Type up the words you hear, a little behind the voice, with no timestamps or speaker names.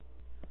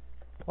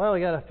Well,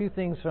 we got a few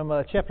things from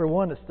chapter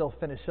 1 to still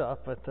finish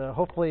up, but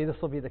hopefully this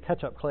will be the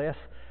catch-up class.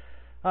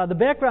 The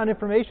background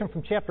information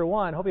from chapter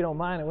 1, hope you don't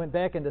mind, I went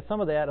back into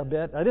some of that a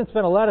bit. I didn't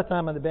spend a lot of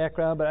time on the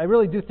background, but I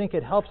really do think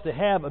it helps to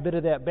have a bit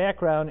of that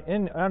background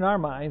in our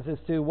minds as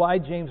to why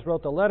James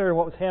wrote the letter and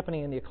what was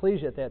happening in the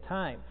ecclesia at that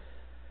time.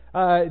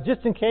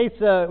 Just in case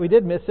we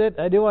did miss it,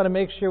 I do want to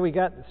make sure we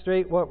got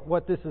straight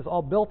what this is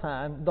all built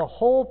on. The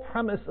whole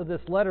premise of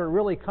this letter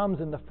really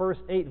comes in the first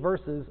 8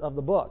 verses of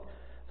the book.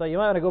 So you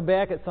might want to go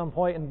back at some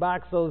point and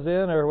box those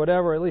in or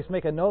whatever, at least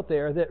make a note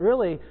there, that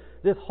really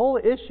this whole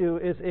issue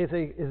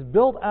is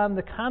built on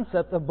the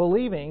concept of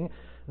believing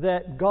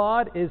that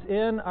God is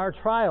in our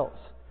trials.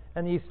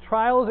 And these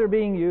trials are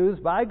being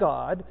used by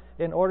God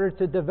in order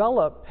to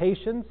develop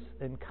patience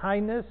and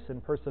kindness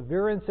and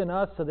perseverance in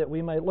us so that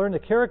we might learn the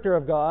character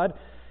of God.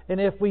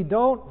 And if we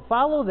don't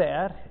follow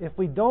that, if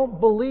we don't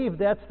believe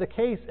that's the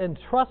case and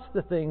trust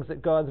the things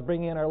that God's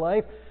bringing in our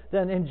life,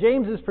 then in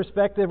James's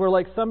perspective, we're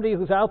like somebody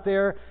who's out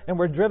there and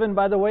we're driven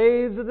by the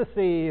waves of the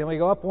sea, and we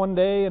go up one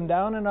day and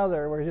down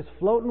another. We're just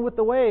floating with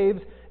the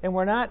waves, and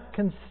we're not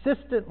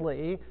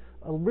consistently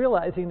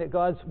realizing that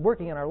God's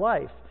working in our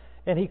life.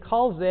 And he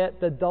calls that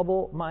the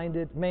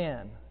double-minded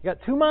man. You got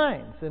 2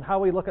 minds in how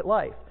we look at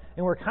life,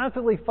 and we're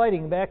constantly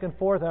fighting back and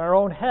forth in our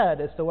own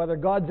head as to whether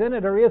God's in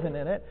it or isn't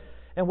in it.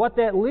 And what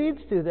that leads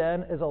to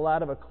then is a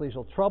lot of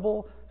ecclesial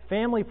trouble,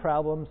 family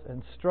problems,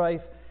 and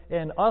strife,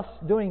 and us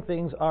doing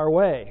things our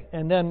way.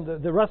 And then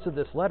the rest of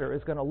this letter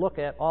is going to look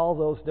at all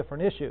those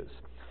different issues.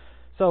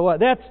 So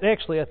that's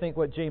actually, I think,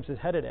 what James is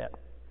headed at.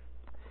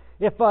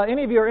 If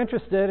any of you are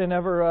interested in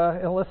ever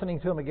in listening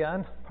to him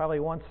again,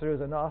 probably once through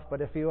is enough, but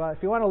if you want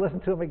to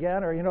listen to him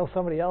again, or you know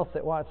somebody else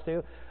that wants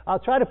to, I'll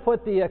try to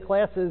put the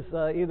classes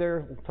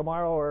either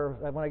tomorrow or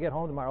when I get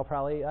home tomorrow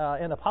probably,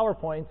 and the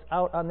PowerPoints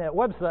out on that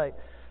website.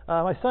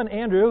 My son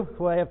Andrew,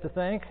 who I have to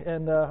thank,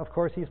 and of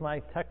course he's my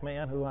tech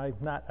man, who I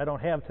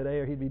don't have today,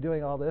 or he'd be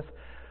doing all this.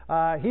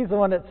 He's the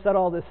one that set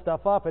all this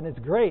stuff up, and it's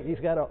great. He's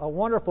got a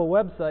wonderful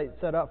website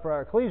set up for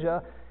our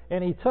ecclesia,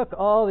 and he took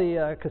all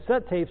the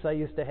cassette tapes I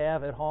used to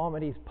have at home,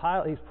 and he's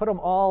put them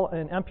all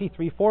in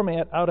MP3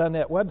 format out on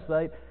that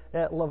website.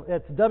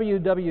 It's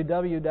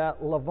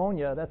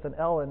www.livonia, that's an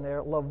L in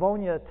there,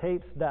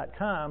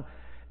 livoniatapes.com.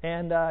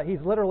 And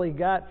he's literally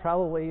got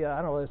probably,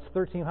 there's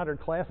 1,300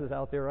 classes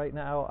out there right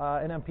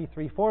now in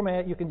MP3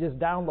 format. You can just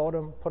download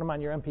them, put them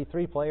on your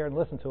MP3 player, and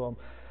listen to them.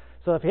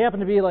 So if you happen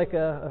to be like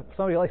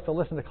somebody who likes to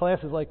listen to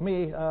classes like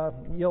me,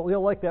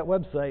 you'll like that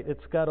website.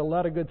 It's got a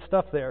lot of good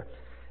stuff there.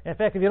 In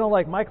fact, if you don't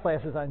like my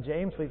classes on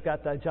James, we've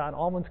got John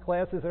Allman's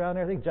classes around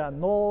there. I think John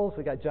Knowles,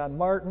 we got John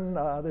Martin.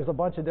 There's a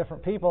bunch of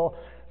different people.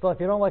 So if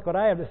you don't like what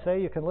I have to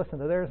say, you can listen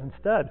to theirs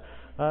instead.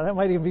 That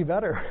might even be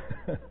better.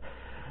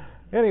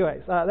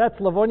 Anyways, that's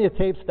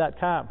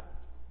livoniatapes.com.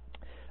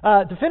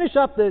 To finish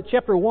up the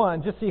chapter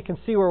 1, just so you can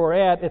see where we're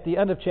at the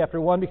end of chapter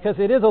 1, because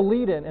it is a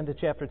lead-in into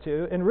chapter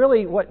 2. And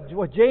really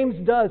what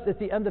James does at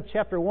the end of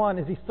chapter 1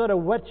 is he sort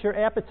of whets your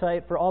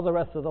appetite for all the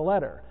rest of the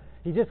letter.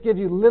 He just gives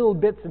you little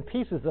bits and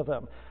pieces of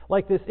them,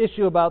 like this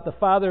issue about the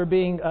Father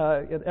being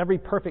every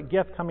perfect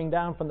gift coming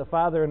down from the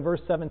Father in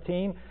verse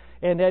 17,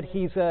 and that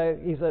he's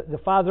the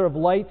Father of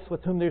lights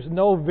with whom there's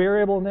no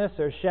variableness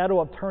or shadow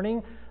of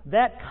turning.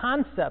 That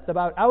concept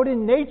about out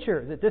in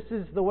nature, that this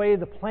is the way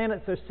the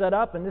planets are set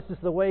up and this is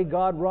the way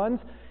God runs,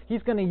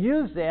 he's going to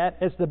use that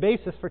as the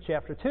basis for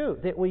chapter 2,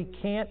 that we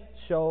can't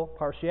show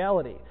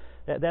partiality.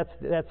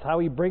 That's how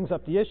he brings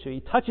up the issue. He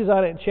touches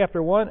on it in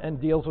chapter 1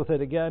 and deals with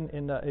it again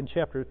in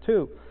chapter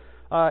 2.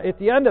 At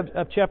the end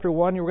of chapter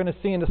 1, you're going to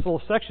see in this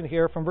little section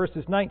here from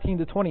verses 19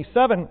 to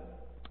 27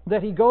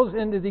 that he goes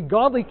into the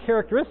godly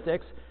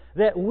characteristics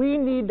that we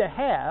need to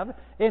have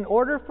in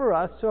order for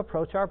us to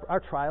approach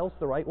our trials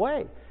the right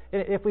way.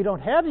 If we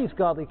don't have these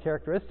godly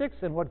characteristics,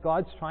 then what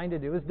God's trying to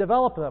do is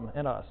develop them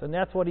in us, and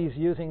that's what he's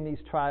using these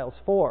trials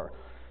for.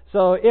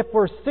 So if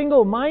we're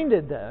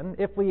single-minded then,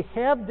 if we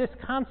have this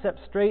concept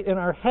straight in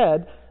our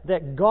head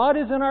that God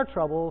is in our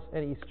troubles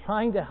and he's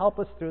trying to help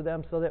us through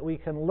them so that we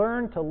can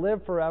learn to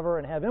live forever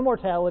and have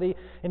immortality,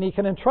 and he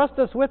can entrust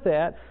us with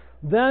that,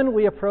 then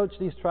we approach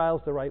these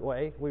trials the right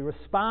way. We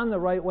respond the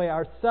right way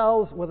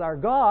ourselves with our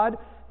God,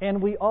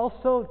 and we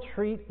also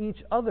treat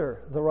each other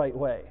the right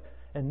way.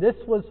 And this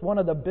was one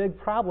of the big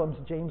problems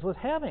James was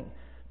having.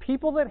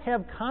 People that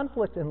have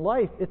conflict in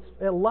life, it's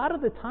a lot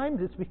of the times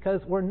it's because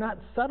we're not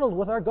settled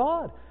with our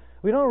God.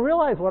 We don't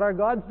realize what our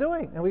God's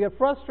doing, and we get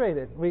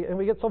frustrated.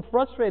 We get so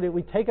frustrated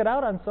we take it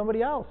out on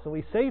somebody else, so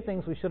we say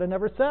things we should have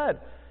never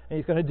said. And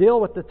he's going to deal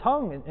with the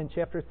tongue in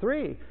chapter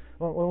 3.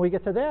 When we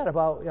get to that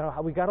about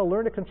how we got to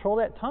learn to control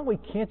that tongue, we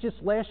can't just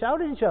lash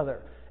out at each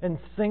other. And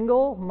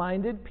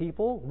single-minded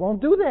people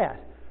won't do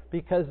that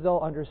because they'll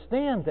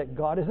understand that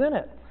God is in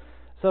it.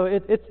 So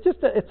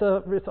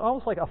it's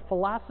almost like a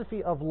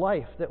philosophy of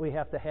life that we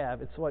have to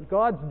have. It's what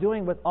God's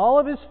doing with all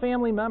of his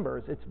family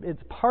members.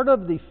 It's part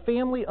of the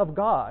family of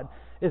God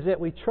is that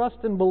we trust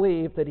and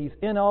believe that he's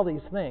in all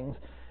these things,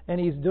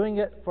 and he's doing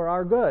it for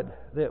our good,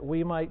 that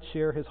we might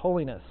share his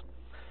holiness.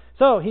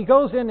 So he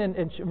goes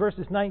in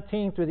verses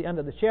 19 through the end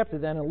of the chapter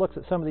then and looks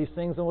at some of these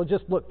things, and we'll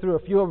just look through a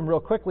few of them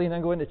real quickly and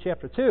then go into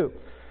chapter 2.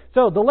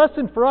 So the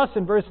lesson for us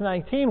in verse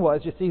 19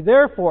 was, you see,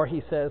 therefore,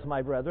 he says,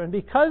 my brethren,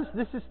 because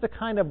this is the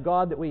kind of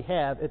God that we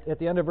have, at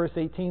the end of verse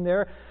 18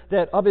 there,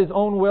 that of his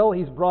own will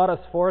he's brought us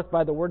forth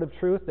by the word of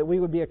truth, that we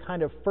would be a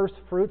kind of first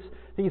fruits.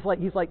 He's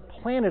like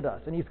planted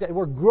us, and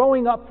we're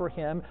growing up for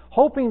him,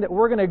 hoping that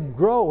we're going to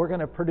grow, we're going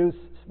to produce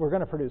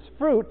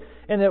fruit,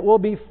 and that we'll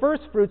be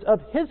first fruits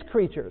of his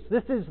creatures.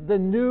 This is the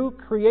new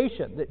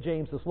creation that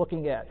James is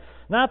looking at,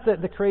 not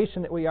the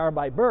creation that we are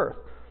by birth.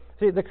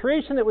 See, the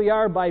creation that we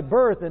are by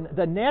birth, and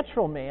the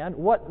natural man,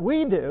 what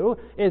we do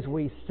is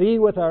we see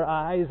with our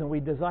eyes and we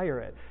desire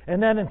it.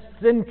 And then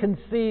sin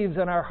conceives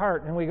in our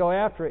heart and we go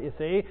after it, you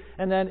see.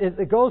 And then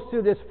it goes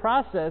through this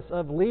process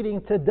of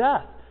leading to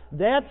death.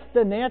 That's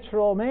the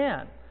natural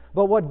man.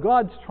 But what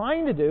God's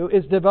trying to do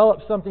is develop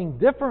something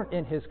different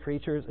in his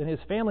creatures, in his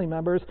family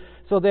members,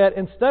 so that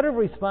instead of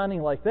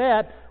responding like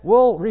that,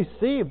 we'll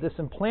receive this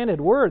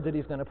implanted word that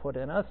he's going to put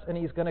in us, and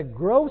he's going to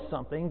grow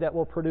something that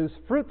will produce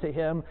fruit to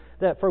him,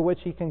 that for which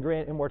he can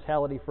grant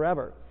immortality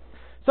forever.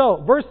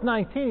 So, verse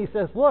 19, he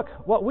says, look,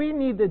 what we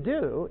need to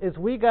do is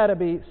we got to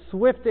be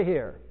swift to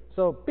hear.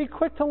 So be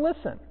quick to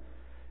listen,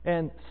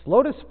 and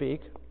slow to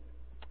speak,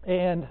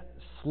 and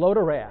slow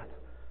to wrath.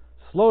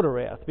 Slow to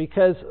wrath,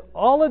 because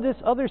all of this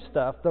other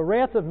stuff, the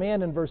wrath of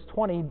man in verse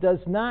 20, does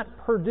not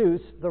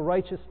produce the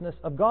righteousness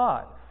of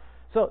God.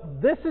 So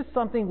this is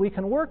something we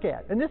can work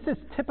at. And this is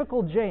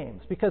typical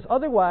James, because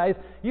otherwise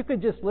you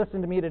could just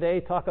listen to me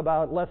today talk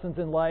about lessons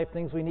in life,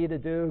 things we need to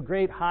do,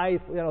 great high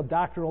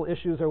doctrinal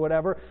issues or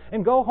whatever,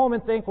 and go home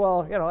and think,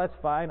 well, that's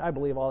fine, I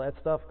believe all that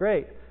stuff,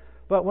 great.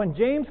 But when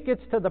James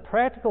gets to the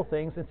practical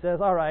things and says,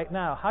 all right,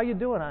 now, how you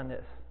doing on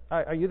this?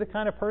 Are you the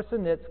kind of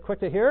person that's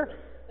quick to hear?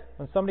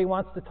 When somebody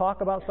wants to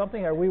talk about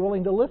something, are we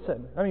willing to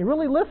listen? I mean,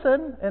 really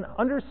listen and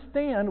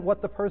understand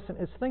what the person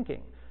is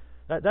thinking.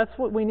 That's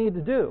what we need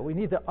to do. We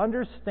need to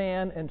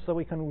understand, and so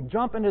we can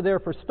jump into their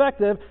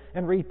perspective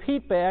and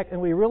repeat back, and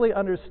we really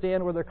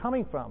understand where they're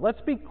coming from. Let's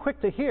be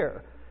quick to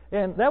hear,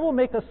 and that will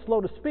make us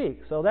slow to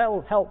speak. So that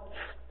will help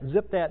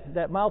zip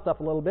that mouth up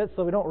a little bit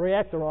so we don't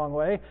react the wrong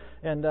way,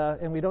 and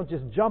we don't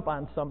just jump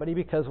on somebody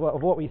because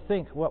of what we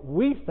think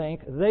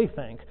they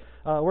think.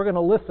 We're going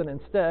to listen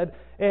instead,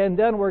 and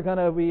then we're going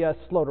to be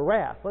slow to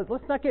wrath.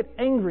 Let's not get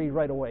angry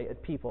right away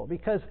at people,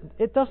 because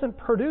it doesn't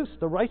produce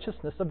the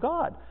righteousness of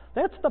God.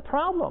 That's the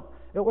problem.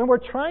 When we're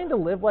trying to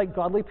live like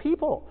godly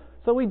people.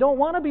 So we don't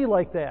want to be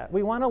like that.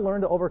 We want to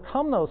learn to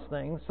overcome those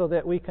things so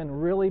that we can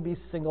really be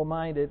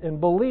single-minded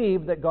and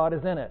believe that God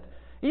is in it.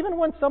 Even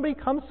when somebody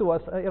comes to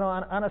us,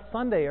 on a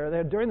Sunday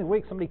or during the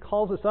week, somebody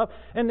calls us up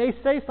and they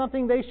say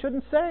something they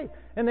shouldn't say,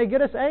 and they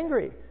get us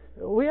angry.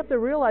 We have to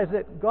realize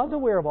that God's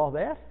aware of all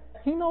that.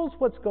 He knows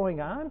what's going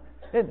on,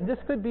 and this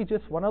could be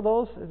just one of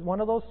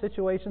those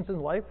situations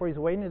in life where he's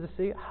waiting to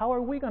see how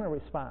are we going to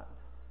respond.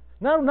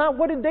 Not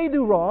what did they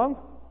do wrong.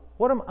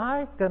 What am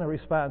I going to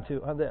respond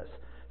to on this?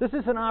 This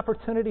is an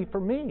opportunity for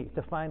me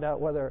to find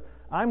out whether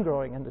I'm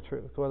growing in the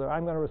truth, whether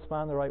I'm going to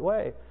respond the right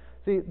way.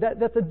 See,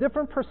 that's a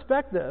different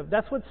perspective.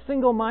 That's what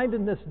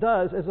single-mindedness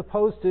does, as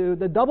opposed to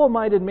the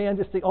double-minded man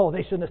just think, oh,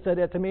 they shouldn't have said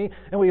that to me,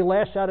 and we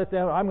lash out at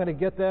them, I'm going to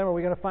get them, or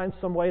we're going to find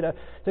some way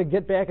to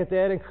get back at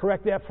that and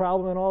correct that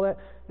problem and all that.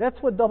 That's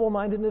what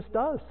double-mindedness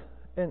does.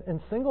 And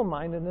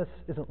single-mindedness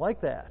isn't like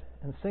that.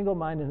 And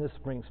single-mindedness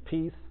brings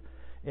peace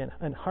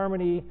and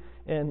harmony,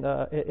 and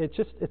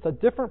it's a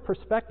different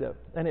perspective,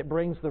 and it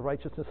brings the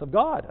righteousness of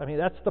God. I mean,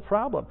 that's the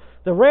problem.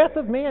 The wrath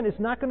of man is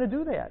not going to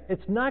do that.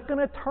 It's not going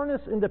to turn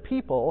us into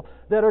people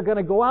that are going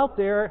to go out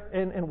there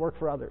and work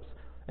for others.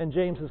 And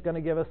James is going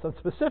to give us some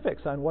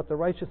specifics on what the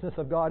righteousness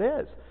of God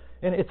is.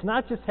 And it's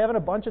not just having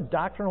a bunch of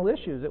doctrinal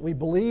issues, that we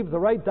believe the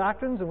right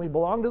doctrines and we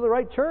belong to the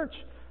right church.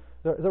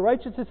 The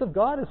righteousness of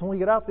God is when we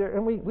get out there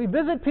and we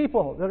visit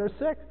people that are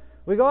sick.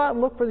 We go out and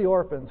look for the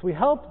orphans. We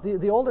help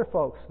the older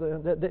folks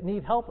that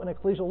need help in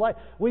ecclesial life.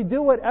 We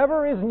do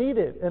whatever is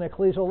needed in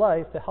ecclesial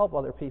life to help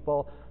other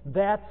people.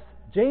 That's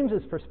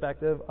James's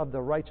perspective of the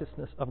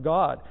righteousness of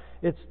God.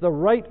 It's the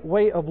right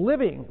way of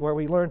living where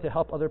we learn to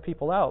help other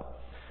people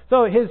out.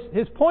 So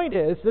his point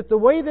is that the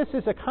way this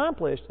is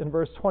accomplished in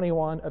verse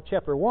 21 of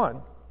chapter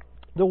 1,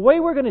 the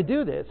way we're going to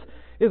do this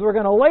is we're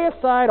going to lay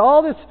aside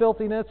all this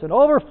filthiness and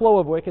overflow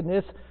of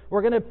wickedness.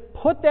 We're going to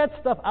put that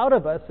stuff out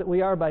of us that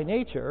we are by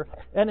nature,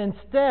 and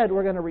instead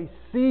we're going to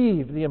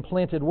receive the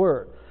implanted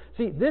word.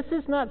 See, this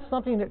is not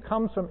something that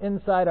comes from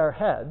inside our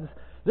heads.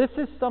 This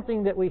is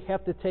something that we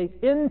have to take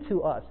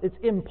into us. It's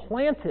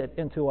implanted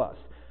into us.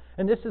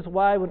 And this is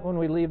why when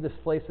we leave this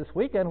place this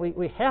weekend,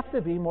 we have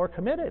to be more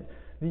committed.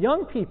 The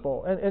young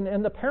people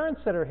and the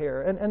parents that are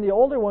here and the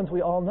older ones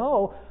we all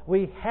know,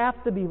 we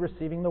have to be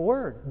receiving the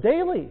word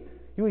daily.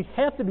 We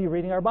have to be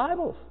reading our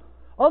Bibles.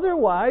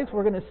 Otherwise,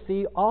 we're going to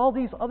see all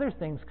these other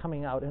things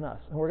coming out in us.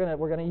 And we're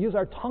going to use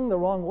our tongue the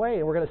wrong way.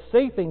 And we're going to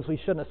say things we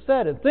shouldn't have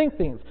said and think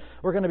things.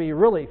 We're going to be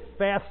really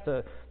fast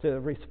to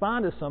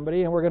respond to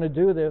somebody. And we're going to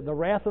do the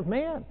wrath of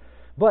man.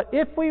 But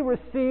if we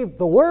receive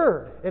the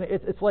Word, and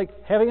it's like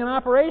having an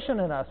operation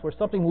in us, where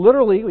something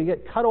literally, we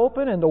get cut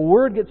open and the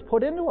Word gets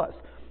put into us.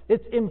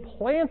 It's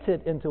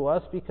implanted into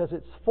us because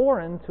it's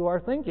foreign to our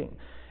thinking.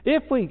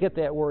 If we get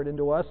that Word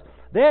into us,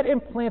 that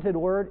implanted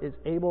Word is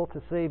able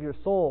to save your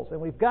souls.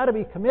 And we've got to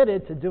be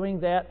committed to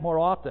doing that more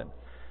often.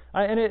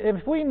 And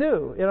if we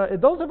knew,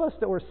 those of us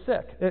that were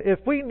sick, if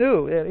we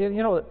knew,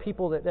 that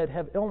people that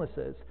have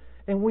illnesses,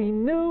 and we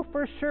knew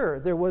for sure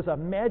there was a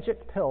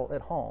magic pill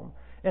at home,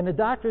 and the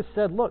doctor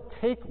said, look,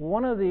 take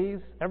one of these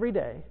every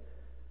day,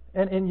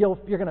 and you're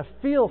going to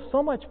feel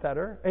so much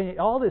better, and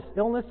all this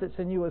illness that's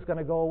in you is going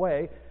to go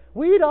away,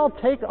 we'd all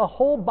take a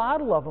whole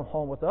bottle of them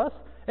home with us,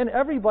 and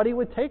everybody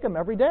would take them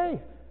every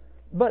day.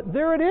 But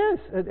there it is.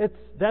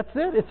 That's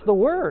it. It's the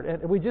Word.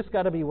 And we just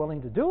got to be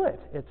willing to do it.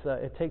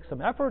 It takes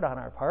some effort on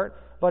our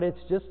part, but it's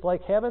just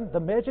like having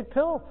the magic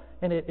pill,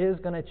 and it is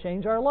going to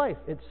change our life.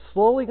 It's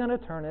slowly going to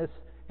turn us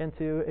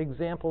into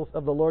examples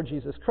of the Lord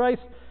Jesus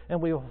Christ,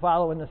 and we will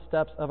follow in the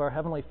steps of our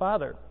Heavenly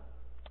Father.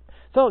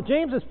 So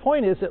James's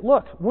point is that,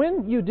 look,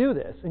 when you do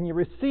this and you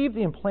receive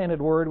the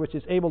implanted Word, which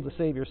is able to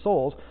save your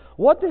souls,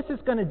 what this is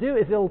going to do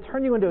is it'll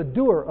turn you into a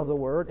doer of the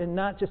Word and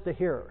not just a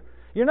hearer.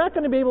 You're not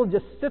going to be able to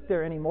just sit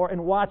there anymore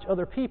and watch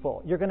other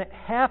people. You're going to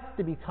have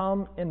to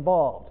become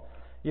involved.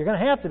 You're going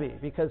to have to be,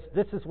 because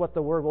this is what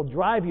the Word will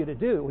drive you to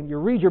do. When you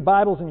read your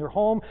Bibles in your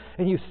home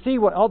and you see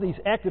what all these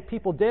active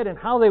people did and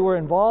how they were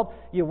involved,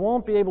 you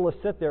won't be able to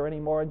sit there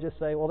anymore and just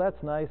say, well,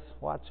 that's nice,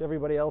 watch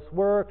everybody else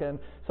work, and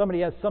somebody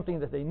has something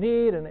that they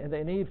need, and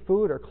they need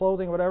food or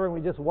clothing or whatever, and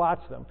we just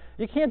watch them.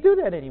 You can't do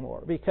that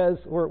anymore because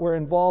we're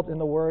involved in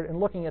the Word and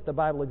looking at the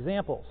Bible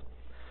examples.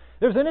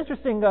 There's an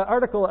interesting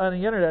article on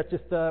the internet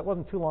just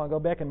wasn't too long ago,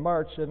 back in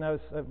March, and I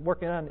was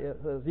working on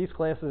these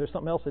classes or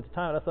something else at the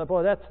time, and I thought,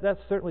 boy,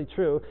 that's certainly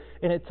true,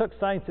 and it took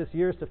scientists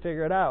years to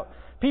figure it out.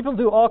 People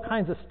do all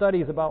kinds of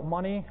studies about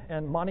money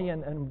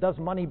and does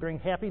money bring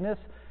happiness,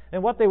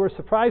 and what they were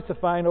surprised to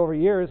find over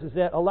years is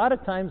that a lot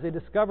of times they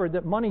discovered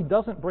that money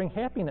doesn't bring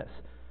happiness.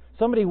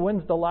 Somebody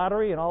wins the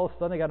lottery, and all of a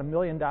sudden they got $1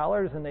 million,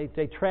 and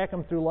they track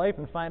them through life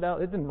and find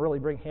out it didn't really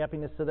bring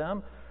happiness to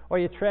them. Or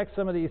you track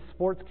some of these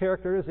sports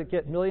characters that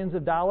get millions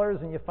of dollars,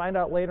 and you find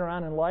out later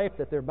on in life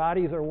that their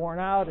bodies are worn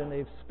out and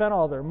they've spent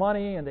all their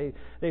money and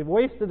they've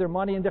wasted their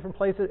money in different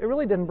places. It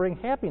really didn't bring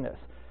happiness.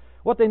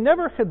 What they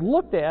never had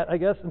looked at, I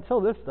guess,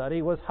 until this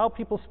study was how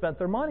people spent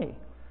their money.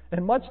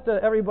 And much to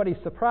everybody's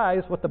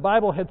surprise, what the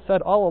Bible had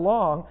said all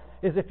along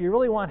is if you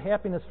really want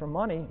happiness from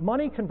money,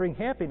 money can bring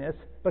happiness,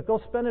 but go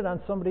spend it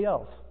on somebody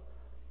else.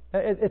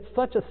 It's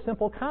such a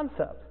simple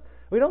concept.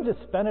 We don't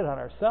just spend it on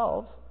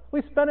ourselves.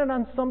 We spend it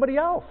on somebody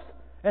else.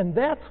 And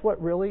that's what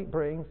really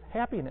brings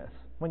happiness,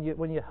 when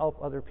you help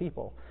other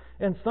people.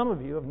 And some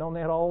of you have known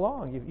that all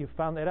along. You've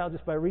found that out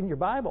just by reading your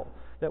Bible,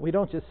 that we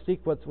don't just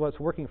seek what's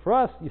working for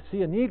us. You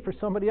see a need for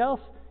somebody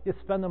else, you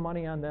spend the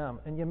money on them,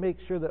 and you make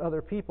sure that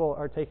other people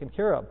are taken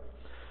care of.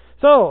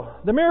 So,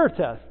 the mirror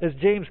test, as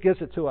James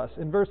gives it to us.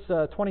 In verse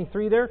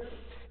 23 there,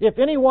 if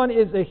anyone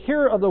is a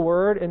hearer of the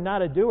word and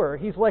not a doer,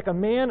 he's like a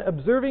man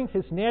observing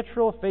his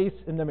natural face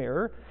in the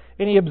mirror,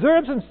 and he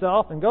observes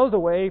himself and goes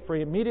away, for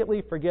he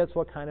immediately forgets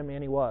what kind of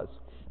man he was.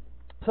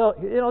 So,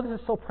 this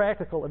is so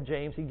practical of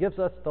James. He gives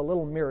us the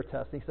little mirror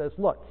test. He says,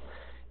 look,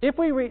 if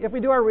we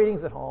do our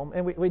readings at home,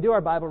 and we do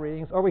our Bible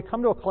readings, or we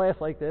come to a class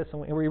like this,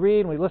 and we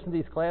read, and we listen to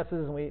these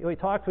classes, and we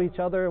talk to each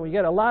other, and we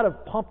get a lot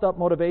of pumped up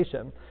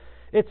motivation,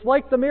 it's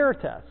like the mirror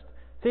test.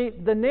 See,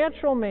 the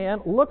natural man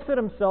looks at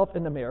himself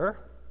in the mirror,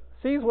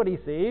 sees what he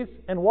sees,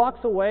 and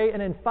walks away,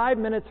 and in 5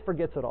 minutes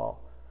forgets it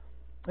all.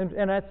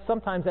 And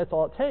sometimes that's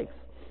all it takes.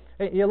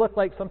 You look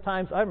like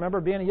sometimes, I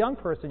remember being a young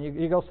person,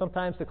 you go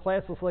sometimes to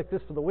classes like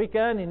this for the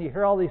weekend, and you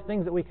hear all these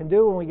things that we can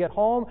do when we get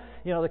home,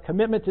 the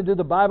commitment to do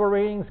the Bible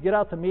readings, get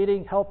out to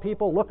meeting, help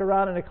people, look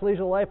around in a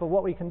collegial life of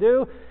what we can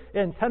do,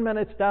 and 10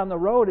 minutes down the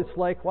road, it's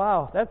like,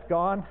 wow, that's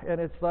gone,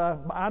 and it's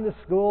on to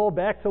school,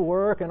 back to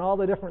work, and all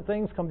the different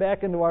things come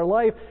back into our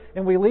life,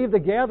 and we leave the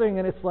gathering,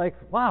 and it's like,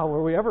 wow,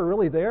 were we ever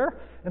really there?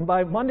 And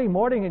by Monday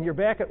morning, and you're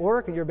back at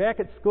work, and you're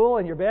back at school,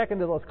 and you're back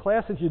into those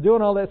classes, you're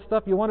doing all that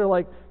stuff, you wonder,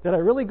 like, did I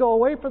really go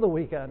away for the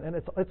weekend? And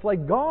it's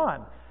like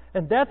gone.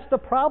 And that's the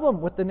problem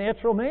with the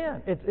natural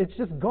man. It's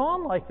just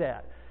gone like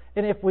that.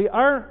 And if we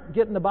aren't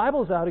getting the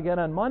Bibles out again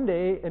on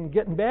Monday and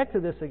getting back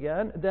to this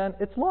again, then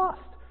it's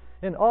lost.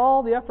 And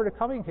all the effort of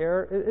coming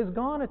here is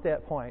gone at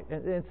that point.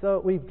 And so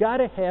we've got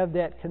to have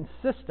that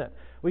consistent.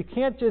 We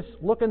can't just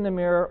look in the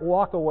mirror,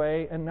 walk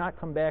away, and not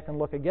come back and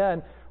look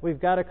again.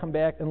 We've got to come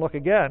back and look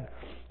again.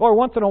 Or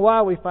once in a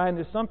while we find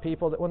there's some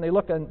people that when they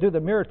look and do the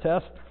mirror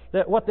test,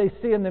 that what they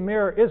see in the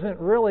mirror isn't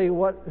really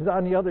what is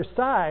on the other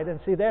side. And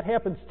see, that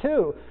happens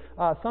too.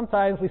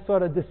 Sometimes we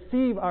sort of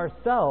deceive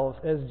ourselves,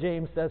 as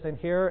James says in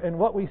here, and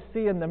what we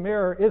see in the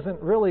mirror isn't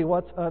really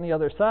what's on the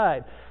other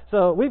side.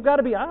 So we've got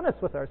to be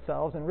honest with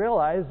ourselves and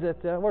realize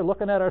that we're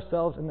looking at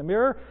ourselves in the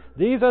mirror.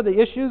 These are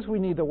the issues we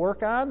need to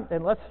work on,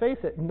 and let's face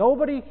it,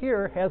 nobody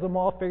here has them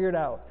all figured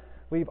out.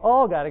 We've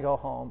all got to go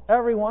home,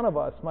 every one of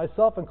us,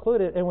 myself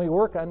included, and we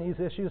work on these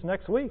issues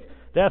next week.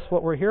 That's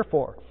what we're here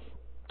for.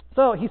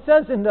 So he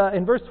says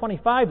in verse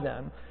 25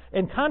 then,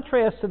 in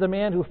contrast to the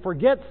man who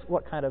forgets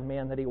what kind of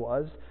man that he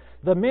was,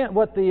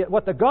 what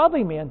the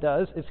godly man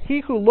does is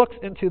he who looks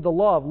into the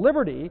law of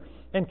liberty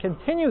and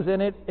continues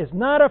in it is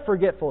not a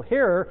forgetful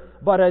hearer,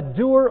 but a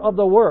doer of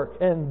the work.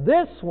 And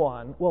this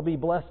one will be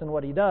blessed in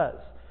what he does.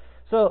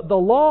 So the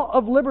law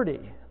of liberty,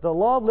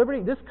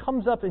 this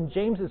comes up in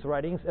James's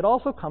writings. It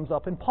also comes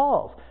up in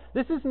Paul's.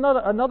 This is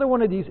another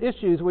one of these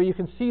issues where you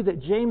can see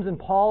that James and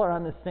Paul are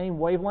on the same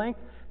wavelength.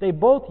 They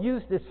both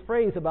use this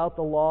phrase about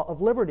the law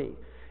of liberty.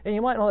 And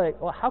you might know,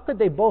 like, well, how could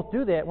they both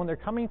do that when they're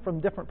coming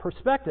from different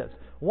perspectives?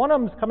 One of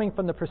them's coming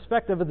from the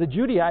perspective of the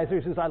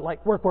Judaizers, who's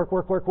like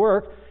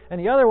work, and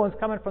the other one's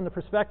coming from the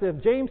perspective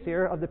of James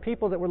here, of the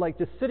people that were like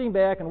just sitting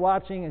back and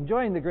watching,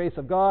 enjoying the grace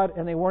of God,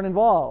 and they weren't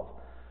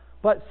involved.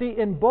 But see,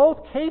 in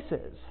both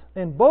cases,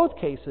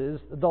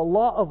 the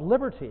law of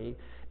liberty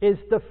is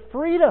the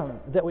freedom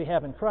that we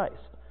have in Christ.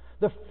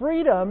 The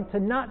freedom to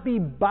not be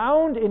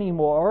bound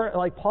anymore,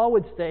 like Paul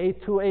would say,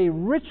 to a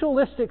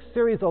ritualistic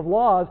series of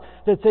laws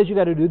that says you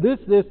got to do this,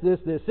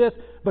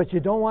 but you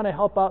don't want to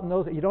help out in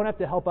those. You don't have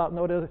to help out in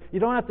those.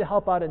 You don't have to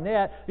help out in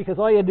that, because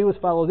all you do is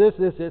follow this,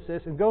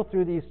 and go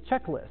through these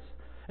checklists.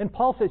 And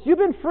Paul says, you've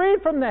been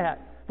freed from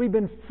that. We've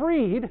been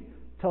freed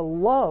to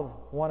love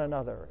one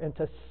another and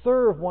to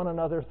serve one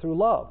another through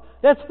love.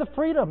 That's the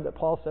freedom that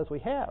Paul says we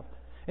have.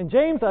 And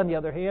James, on the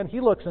other hand, he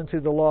looks into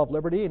the law of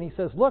liberty and he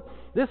says, look,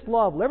 this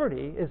law of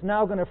liberty is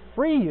now going to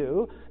free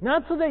you,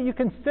 not so that you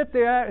can sit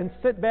there and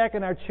sit back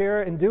in our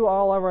chair and do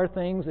all of our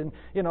things and,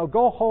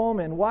 go home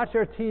and watch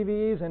our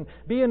TVs and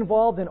be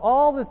involved in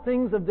all the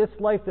things of this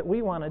life that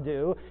we want to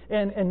do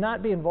and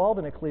not be involved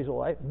in ecclesial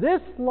life.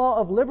 This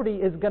law of liberty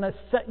is going to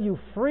set you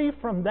free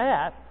from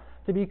that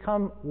to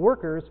become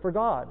workers for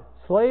God,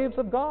 slaves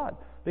of God.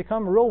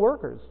 Become real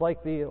workers, like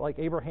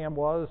Abraham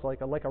was,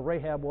 like a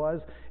Rahab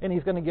was, and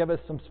he's going to give us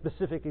some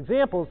specific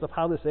examples of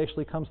how this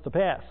actually comes to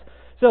pass.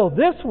 So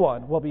this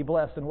one will be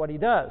blessed in what he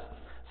does.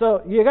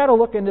 So you got to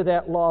look into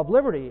that law of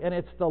liberty, and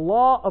it's the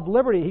law of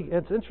liberty.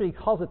 It's interesting he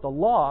calls it the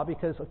law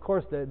because, of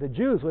course, the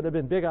Jews would have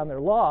been big on their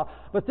law,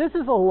 but this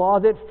is a law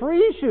that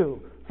frees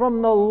you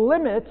from the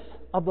limits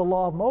of the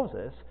law of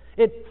Moses.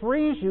 It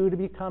frees you to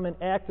become an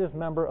active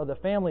member of the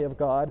family of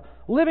God,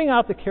 living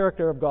out the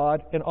character of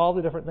God in all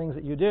the different things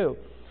that you do.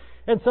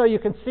 And so you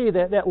can see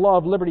that law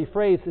of liberty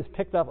phrase is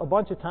picked up a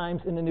bunch of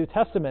times in the New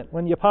Testament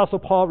when the Apostle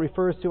Paul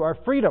refers to our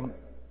freedom.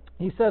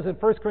 He says in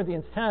 1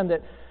 Corinthians 10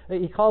 that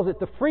he calls it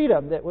the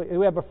freedom, that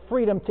we have a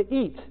freedom to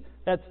eat.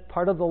 That's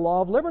part of the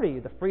law of liberty,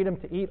 the freedom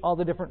to eat all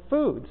the different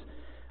foods.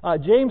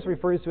 James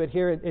refers to it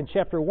here in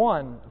chapter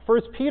 1.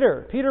 1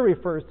 Peter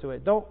refers to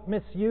it. Don't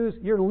misuse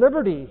your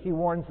liberty, he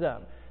warns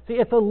them. See,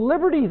 it's a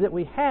liberty that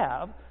we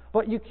have,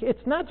 but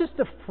it's not just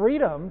a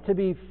freedom to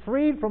be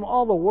freed from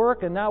all the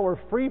work and now we're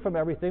free from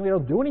everything. We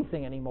don't do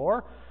anything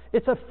anymore.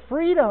 It's a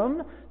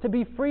freedom to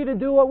be free to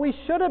do what we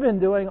should have been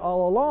doing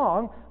all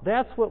along.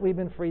 That's what we've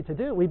been free to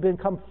do. We've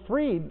become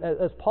freed,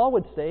 as Paul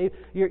would say.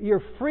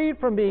 You're freed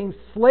from being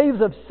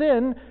slaves of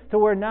sin to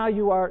where now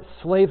you are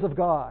slaves of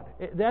God.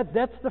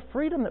 That's the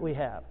freedom that we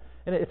have.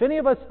 And if any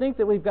of us think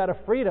that we've got a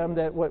freedom,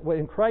 that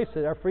in Christ,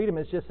 that our freedom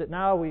is just that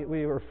now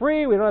we are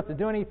free, we don't have to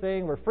do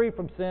anything, we're free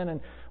from sin, and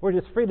we're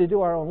just free to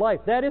do our own life.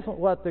 That isn't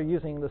what they're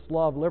using this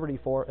law of liberty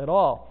for at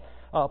all.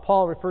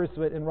 Paul refers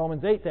to it in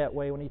Romans 8 that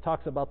way when he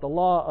talks about the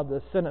law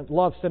of sin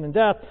and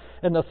death,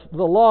 and the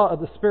law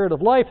of the Spirit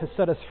of life has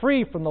set us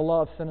free from the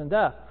law of sin and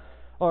death.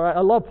 Or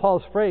I love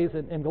Paul's phrase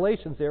in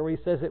Galatians there where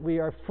he says that we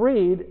are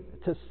freed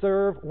to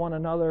serve one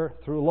another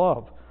through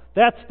love.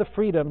 That's the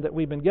freedom that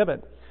we've been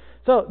given.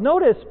 So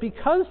notice,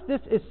 because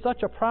this is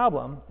such a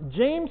problem,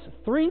 James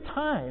three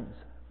times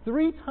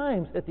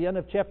at the end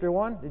of chapter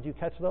 1, did you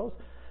catch those?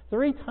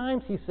 3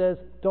 times he says,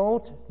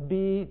 don't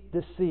be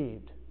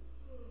deceived.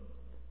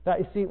 Now,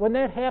 you see, when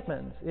that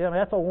happens,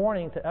 that's a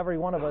warning to every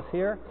one of us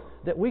here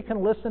that we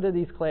can listen to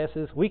these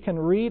classes, we can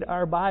read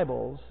our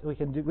Bibles, we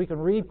can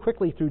read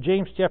quickly through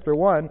James chapter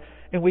 1,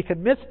 and we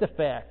can miss the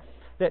fact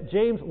that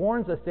James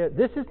warns us that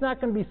this is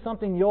not going to be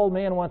something the old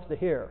man wants to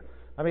hear.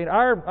 I mean,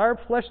 our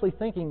fleshly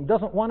thinking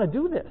doesn't want to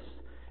do this.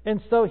 And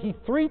so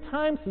 3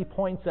 times he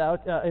points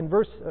out in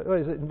verse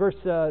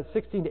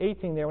 16 to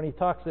 18 there when he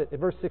talks at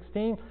verse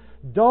 16,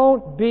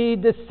 don't be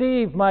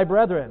deceived, my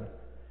brethren.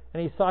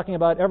 And he's talking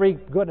about every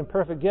good and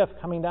perfect gift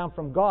coming down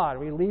from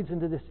God. He leads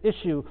into this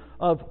issue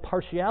of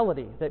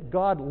partiality, that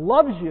God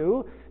loves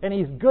you and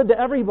he's good to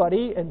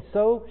everybody, and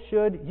so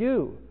should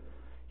you.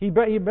 He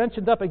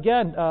mentioned up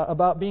again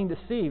about being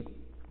deceived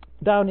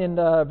down in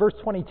verse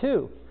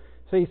 22.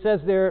 So he says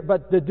there,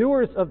 but be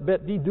doers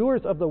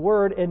of the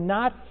word and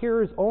not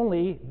hearers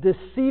only,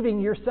 deceiving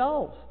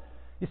yourselves.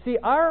 You see,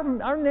 our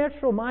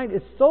natural mind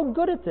is so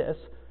good at this,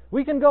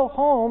 we can go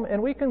home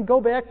and we can go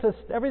back to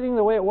everything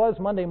the way it was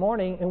Monday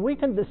morning, and we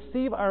can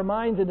deceive our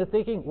minds into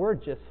thinking we're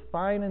just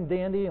fine and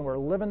dandy and we're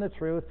living the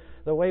truth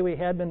the way we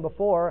had been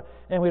before,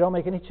 and we don't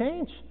make any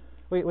change.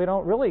 We're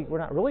not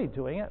really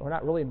doing it. We're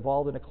not really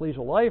involved in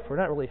ecclesial life. We're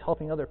not really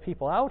helping other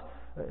people out.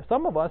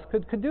 Some of us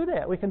could do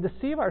that. We can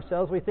deceive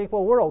ourselves. We think,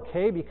 well, we're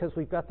okay because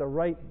we've got the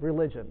right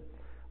religion.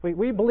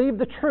 We believe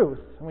the truth,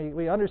 and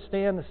we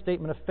understand the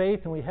statement of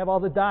faith, and we have all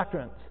the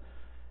doctrines.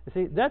 You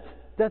see,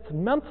 that's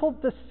mental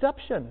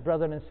deception,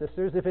 brothers and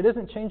sisters, if it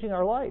isn't changing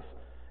our life.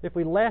 If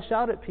we lash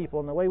out at people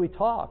in the way we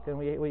talk, and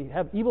we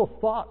have evil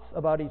thoughts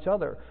about each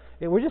other,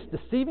 we're just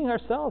deceiving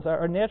ourselves.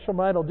 Our natural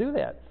mind will do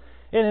that.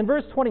 And in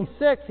verse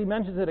 26, he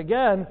mentions it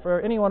again,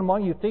 for anyone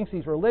among you thinks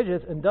he's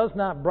religious and does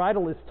not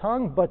bridle his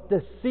tongue, but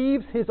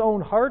deceives his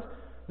own heart,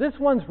 this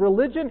one's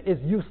religion is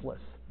useless.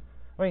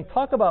 I mean,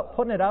 talk about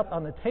putting it out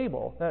on the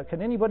table.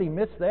 Can anybody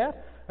miss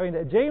that? I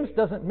mean, James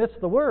doesn't miss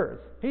the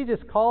words. He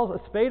just calls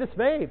a spade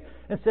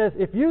and says,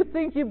 if you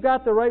think you've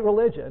got the right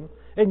religion,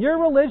 and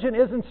your religion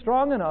isn't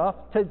strong enough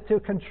to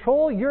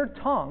control your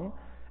tongue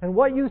and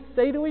what you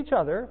say to each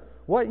other,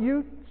 what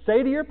you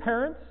say to your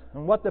parents,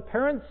 and what the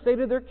parents say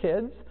to their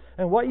kids,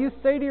 and what you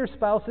say to your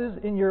spouses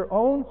in your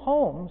own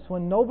homes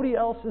when nobody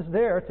else is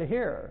there to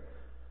hear.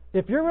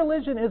 If your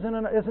religion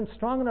isn't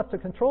strong enough to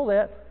control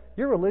that,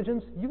 your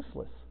religion's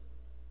useless.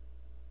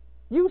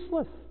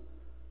 Useless.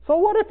 So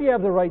what if you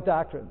have the right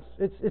doctrines?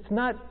 It's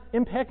not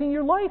impacting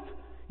your life.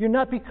 You're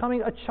not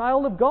becoming a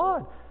child of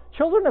God.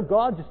 Children of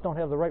God just don't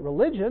have the right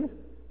religion.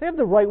 They have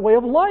the right way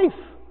of life.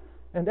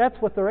 And that's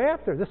what they're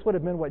after. This would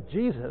have been what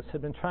Jesus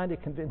had been trying to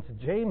convince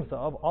James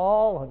of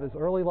all of his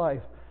early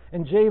life.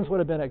 And James would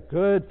have been a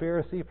good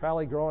Pharisee,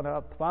 probably growing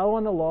up,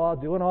 following the law,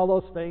 doing all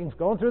those things,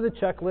 going through the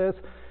checklist,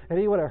 and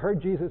he would have heard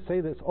Jesus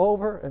say this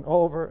over and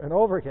over and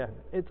over again.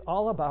 It's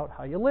all about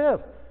how you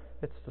live.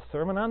 It's the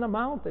Sermon on the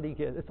Mount that he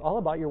gives. It's all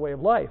about your way of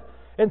life.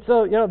 And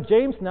so,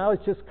 James now is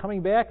just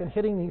coming back and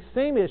hitting these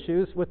same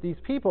issues with these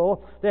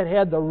people that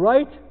had the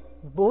right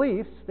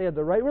beliefs, they had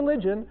the right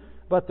religion,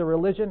 but the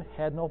religion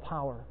had no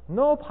power.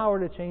 No power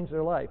to change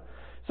their life.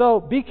 So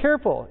be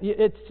careful.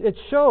 It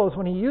shows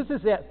when he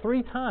uses that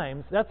 3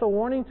 times, that's a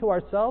warning to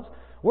ourselves.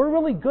 We're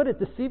really good at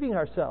deceiving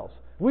ourselves.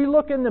 We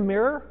look in the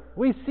mirror,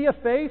 we see a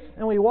face,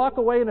 and we walk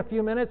away in a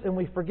few minutes and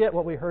we forget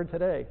what we heard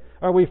today.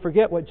 Or we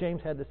forget what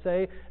James had to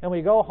say, and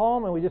we go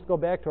home and we just go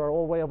back to our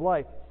old way of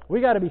life. We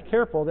got to be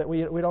careful that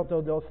we don't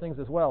do those things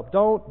as well.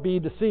 Don't be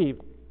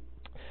deceived.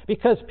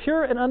 Because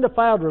pure and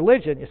undefiled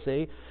religion, you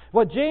see,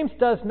 what James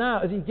does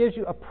now is he gives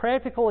you a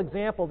practical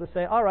example to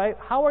say, all right,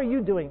 how are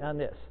you doing on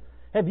this?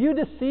 Have you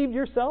deceived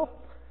yourself?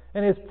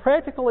 And his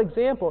practical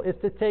example is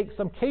to take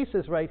some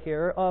cases right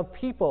here of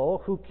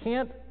people who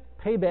can't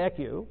pay back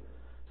you.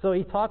 So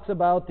he talks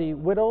about the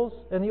widows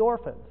and the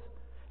orphans.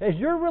 Is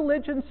your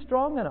religion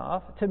strong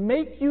enough to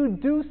make you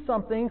do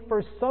something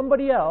for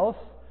somebody else,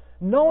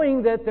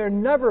 knowing that they're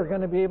never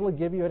going to be able to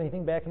give you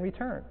anything back in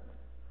return?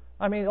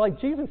 I mean, like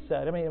Jesus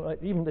said,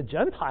 even the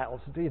Gentiles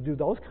do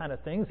those kind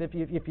of things. If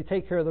you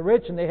take care of the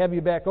rich and they have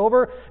you back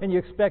over and you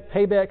expect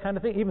payback kind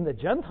of thing, even the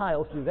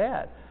Gentiles do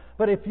that.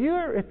 But if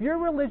your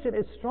religion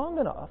is strong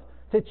enough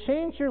to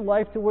change your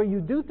life to where you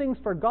do things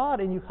for God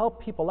and you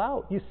help people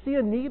out, you see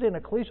a need in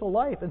ecclesial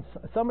life and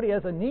somebody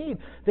has a need,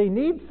 they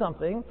need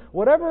something,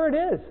 whatever it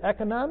is,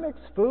 economics,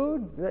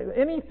 food,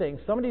 anything,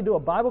 somebody do a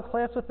Bible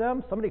class with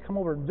them, somebody come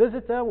over and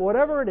visit them,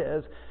 whatever it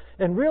is,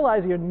 and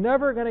realize you're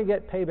never going to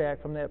get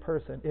payback from that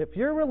person. If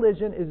your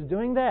religion is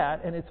doing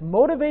that and it's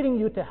motivating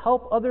you to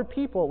help other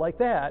people like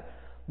that,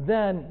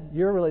 then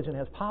your religion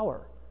has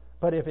power.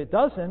 But if it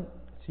doesn't,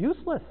 it's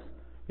useless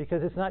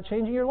because it's not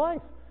changing your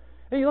life.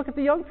 And you look at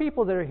the young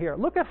people that are here.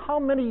 Look at how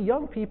many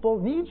young people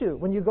need you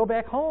when you go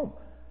back home.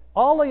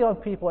 All the young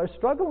people are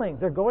struggling.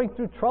 They're going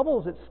through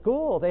troubles at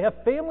school. They have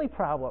family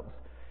problems.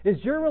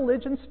 Is your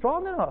religion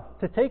strong enough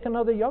to take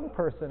another young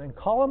person and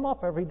call them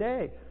up every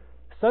day?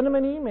 Send them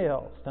an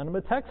email, send them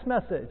a text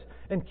message,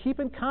 and keep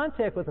in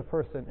contact with the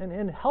person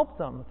and help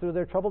them through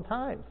their troubled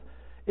times.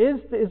 Is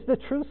the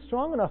truth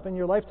strong enough in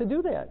your life to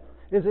do that?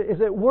 Is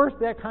it worth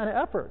that kind of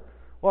effort?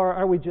 Or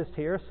are we just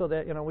here so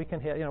that we can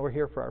have, we're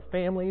here for our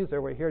families,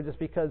 or we're here just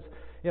because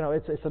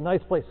it's a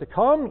nice place to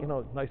come,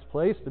 nice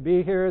place to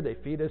be here. They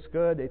feed us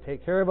good, they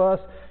take care of us,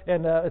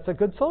 and it's a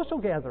good social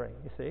gathering.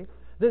 You see,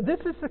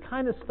 this is the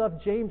kind of stuff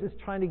James is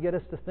trying to get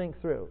us to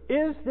think through.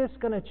 Is this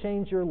going to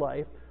change your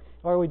life,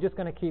 or are we just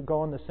going to keep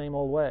going the same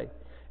old way?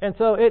 And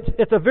so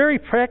it's a very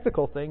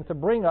practical thing to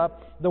bring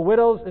up the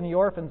widows and the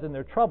orphans in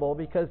their trouble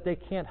because they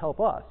can't help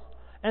us.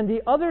 And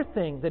the other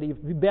thing that he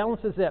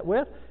balances that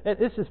with, and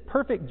this is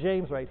perfect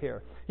James right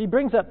here. He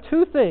brings up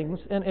 2 things,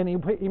 and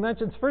he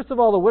mentions, first of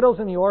all, the widows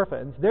and the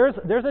orphans. There's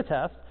a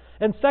test.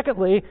 And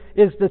secondly,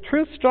 is the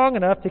truth strong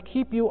enough to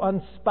keep you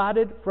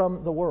unspotted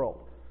from the world?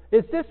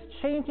 Is this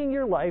changing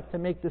your life to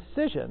make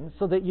decisions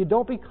so that you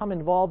don't become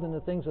involved in the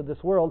things of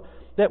this world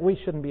that we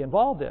shouldn't be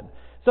involved in?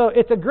 So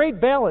it's a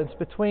great balance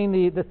between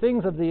the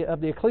things of the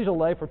ecclesial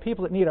life for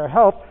people that need our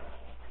help,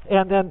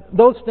 and then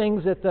those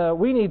things that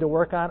we need to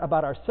work on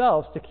about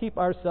ourselves to keep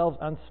ourselves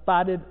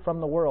unspotted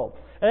from the world.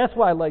 And that's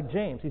why I like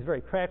James. He's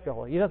very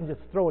practical. He doesn't just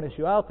throw an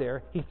issue out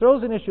there. He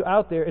throws an issue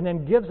out there and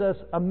then gives us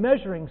a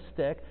measuring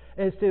stick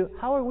as to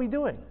how are we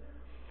doing.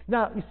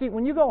 Now, you see,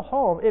 when you go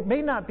home, it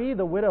may not be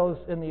the widows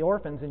and the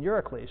orphans in your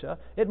ecclesia.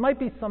 It might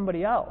be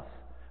somebody else.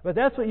 But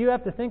that's what you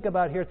have to think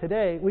about here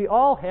today. We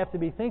all have to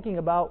be thinking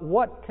about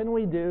what can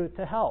we do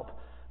to help.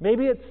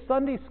 Maybe it's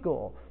Sunday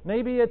school.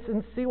 Maybe it's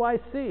in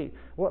CYC.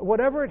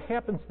 Whatever it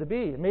happens to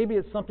be. Maybe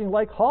it's something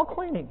like hall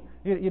cleaning.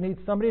 You need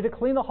somebody to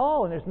clean the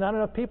hall and there's not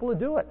enough people to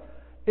do it.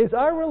 Is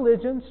our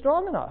religion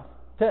strong enough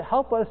to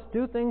help us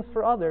do things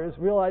for others,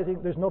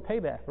 realizing there's no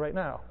payback right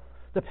now?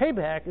 The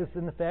payback is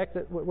in the fact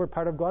that we're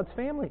part of God's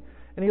family,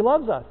 and He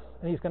loves us,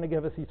 and He's going to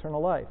give us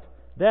eternal life.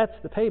 That's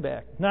the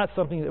payback, not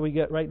something that we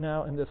get right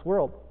now in this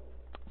world.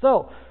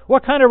 So,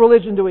 what kind of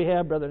religion do we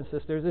have, brothers and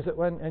sisters?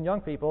 And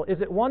young people?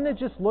 Is it one that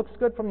just looks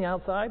good from the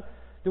outside?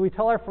 Do we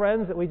tell our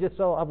friends that we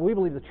we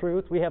believe the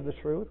truth, we have the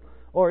truth?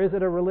 Or is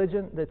it a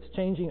religion that's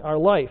changing our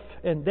life?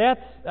 And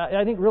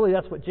I think really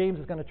that's what James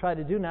is going to try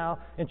to do now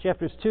in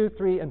chapters 2,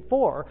 3, and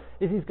 4,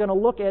 is he's going to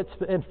look at,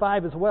 and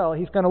 5 as well,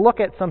 he's going to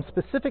look at some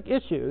specific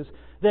issues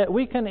that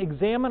we can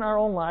examine our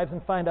own lives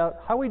and find out,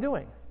 how are we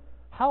doing?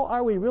 How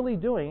are we really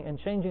doing in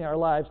changing our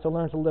lives to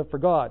learn to live for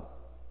God?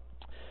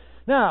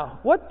 Now,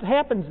 what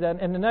happens then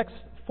in the next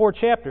 4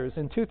 chapters,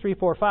 in 2, 3,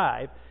 4,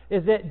 5,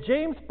 is that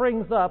James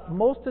brings up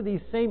most of these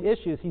same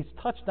issues he's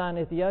touched on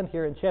at the end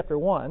here in chapter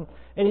 1,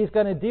 and he's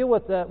going to deal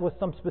with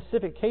some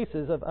specific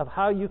cases of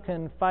how you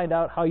can find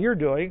out how you're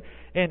doing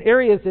and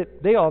areas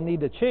that they all need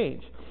to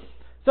change.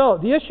 So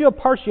the issue of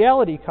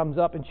partiality comes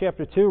up in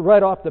chapter 2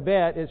 right off the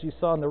bat, as you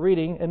saw in the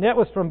reading, and that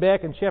was from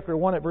back in chapter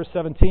 1 at verse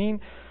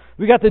 17.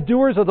 We got the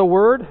doers of the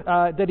word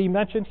that he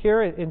mentioned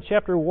here in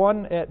chapter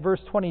 1 at verse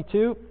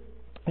 22,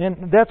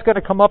 and that's going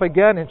to come up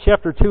again in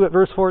chapter 2 at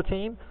verse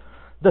 14.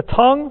 The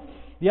tongue,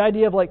 the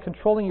idea of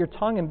controlling your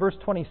tongue in verse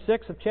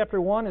 26 of chapter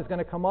 1 is going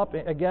to come up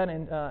again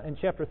in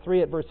chapter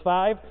 3 at verse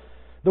 5.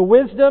 The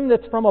wisdom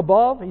that's from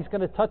above, he's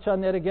going to touch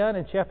on that again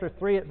in chapter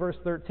 3 at verse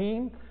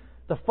 13.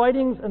 The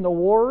fightings and the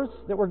wars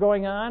that were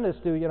going on as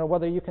to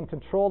whether you can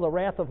control the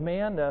wrath of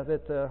man,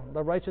 that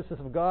the righteousness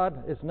of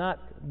God is not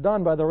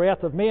done by the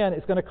wrath of man,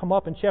 is going to come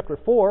up in chapter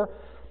 4.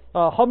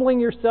 Humbling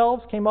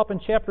yourselves came up in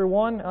chapter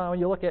 1. When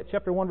you look at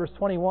chapter 1 verse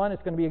 21,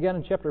 it's going to be again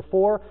in chapter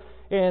 4.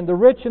 And the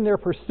rich in their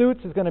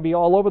pursuits is going to be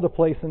all over the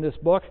place in this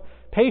book.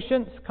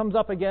 Patience comes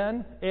up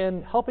again,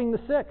 and helping the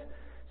sick.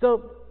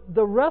 So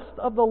the rest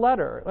of the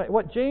letter,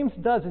 what James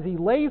does is he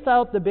lays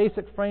out the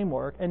basic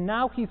framework, and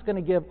now he's going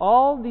to give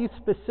all these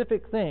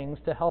specific things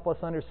to help us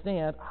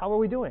understand how are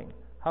we doing?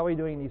 How are we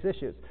doing these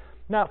issues?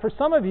 Now, for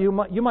some of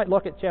you, you might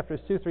look at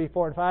chapters 2, 3,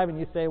 4, and 5, and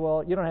you say,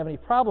 well, you don't have any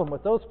problem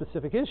with those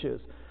specific issues.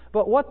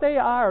 But what they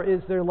are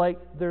is they're like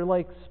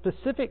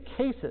specific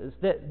cases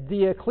that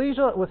the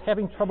ecclesia was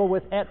having trouble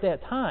with at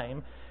that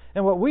time.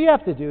 And what we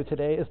have to do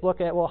today is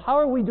look at, well, how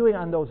are we doing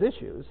on those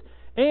issues?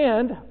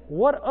 And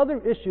what other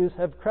issues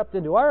have crept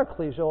into our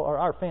ecclesial or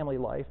our family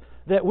life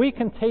that we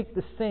can take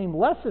the same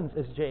lessons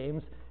as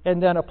James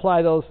and then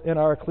apply those in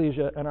our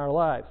ecclesia and our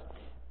lives.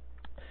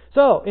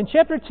 So, in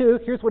chapter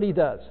 2, here's what he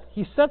does.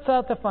 He sets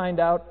out to find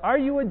out, are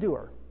you a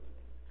doer?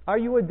 Are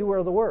you a doer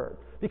of the word?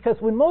 Because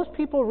when most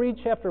people read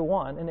chapter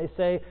 1 and they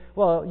say,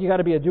 well, you got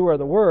to be a doer of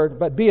the word,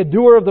 but be a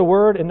doer of the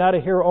word and not a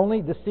hearer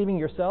only, deceiving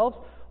yourselves,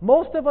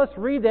 most of us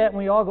read that and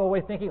we all go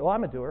away thinking, oh,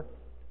 I'm a doer.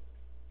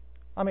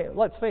 I mean,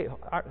 let's face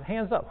it,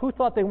 hands up. Who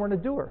thought they weren't a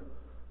doer?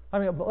 I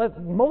mean,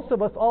 most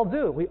of us all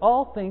do. We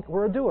all think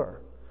we're a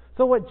doer.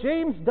 So what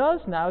James does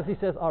now is he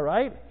says, all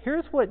right,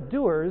 here's what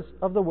doers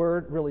of the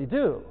word really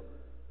do.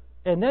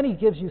 And then he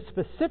gives you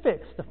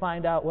specifics to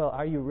find out, well,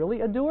 are you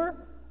really a doer?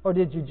 Or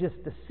did you just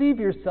deceive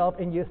yourself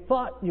and you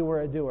thought you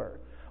were a doer?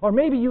 Or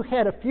maybe you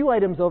had a few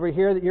items over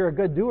here that you're a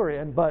good doer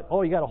in, but,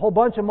 you got a whole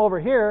bunch of them over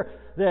here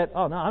that,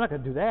 no, I'm not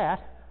going to do that.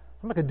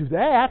 I'm not going to do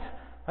that.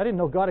 I didn't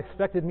know God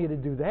expected me to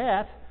do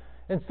that.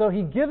 And so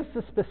he gives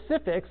the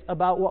specifics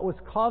about what was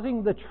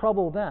causing the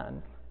trouble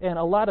then. And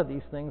a lot of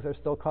these things are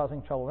still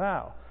causing trouble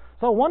now.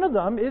 So one of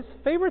them is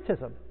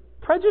favoritism,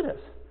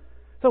 prejudice.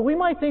 So we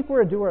might think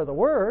we're a doer of the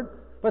word,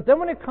 but then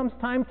when it comes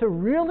time to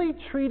really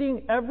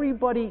treating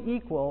everybody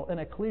equal in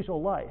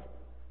ecclesial life,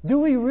 do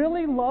we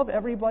really love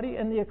everybody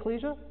in the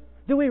ecclesia?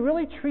 Do we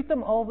really treat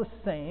them all the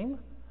same?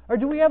 Or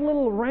do we have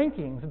little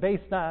rankings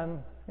based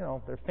on,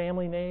 their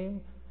family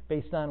name,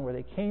 based on where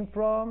they came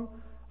from?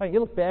 I mean,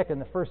 you look back in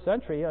the first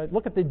century,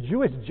 look at the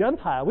Jewish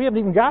Gentile. We haven't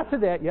even got to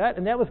that yet,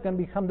 and that was going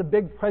to become the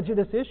big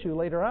prejudice issue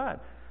later on.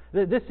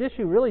 This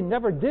issue really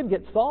never did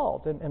get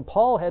solved, and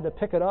Paul had to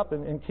pick it up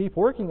and keep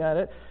working on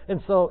it.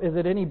 And so is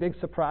it any big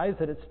surprise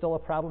that it's still a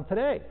problem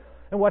today?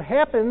 And what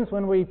happens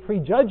when we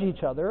prejudge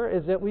each other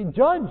is that we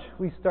judge.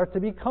 We start to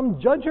become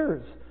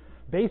judgers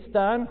based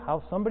on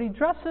how somebody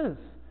dresses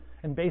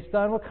and based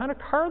on what kind of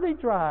car they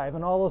drive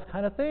and all those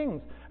kind of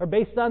things, or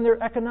based on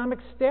their economic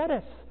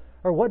status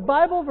or what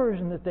Bible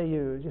version that they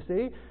use, you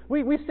see.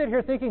 We sit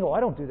here thinking,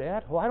 I don't do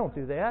that. I don't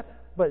do that.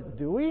 But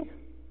do we?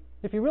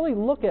 If you really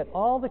look at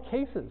all the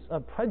cases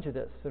of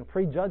prejudice and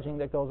prejudging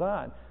that goes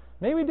on,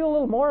 maybe we do a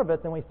little more of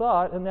it than we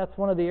thought, and that's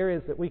one of the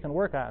areas that we can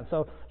work on.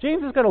 So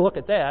James is going to look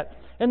at that,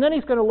 and then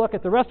he's going to look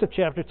at the rest of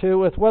chapter 2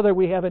 with whether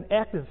we have an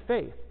active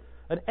faith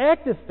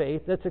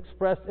that's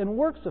expressed in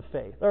works of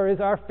faith, or is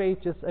our faith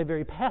just a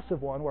very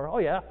passive one where,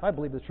 I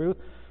believe the truth,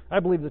 I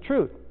believe the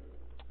truth.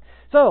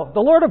 So, the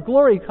Lord of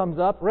glory comes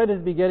up right at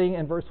the beginning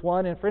in verse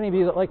 1. And for any of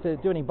you that like to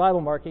do any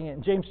Bible marking,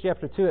 in James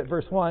chapter 2 at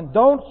verse 1,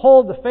 don't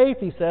hold the faith,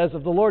 he says,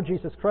 of the Lord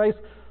Jesus Christ,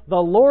 the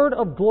Lord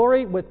of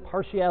glory, with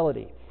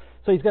partiality.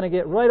 So he's going to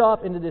get right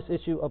off into this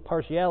issue of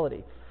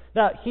partiality.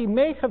 Now, he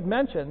may have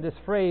mentioned this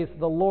phrase,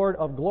 the Lord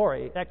of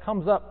glory. That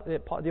comes up,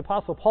 the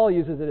Apostle Paul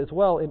uses it as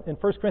well in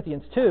 1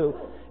 Corinthians 2.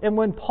 And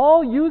when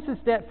Paul uses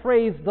that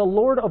phrase, the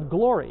Lord of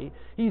glory,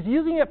 he's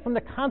using it from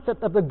the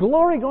concept of the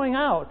glory going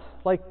out,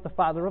 like the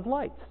Father of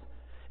lights.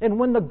 And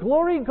when the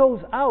glory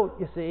goes out,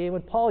 you see,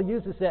 when Paul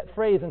uses that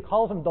phrase and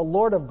calls him the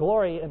Lord of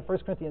glory in 1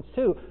 Corinthians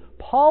 2,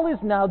 Paul is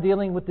now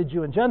dealing with the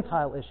Jew and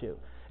Gentile issue.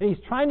 And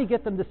he's trying to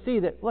get them to see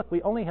that, look,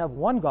 we only have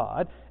one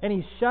God, and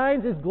he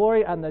shines his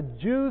glory on the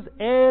Jews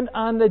and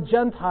on the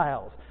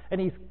Gentiles.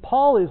 And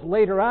Paul is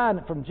later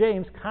on, from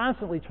James,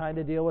 constantly trying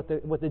to deal with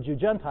the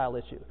Jew-Gentile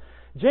issue.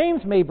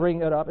 James may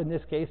bring it up in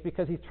this case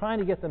because he's trying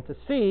to get them to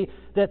see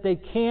that they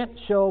can't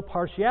show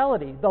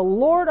partiality. The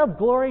Lord of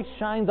glory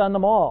shines on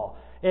them all.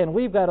 And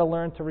we've got to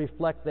learn to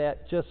reflect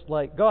that just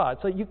like God.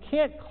 So you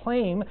can't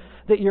claim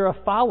that you're a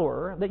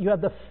follower, that you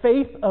have the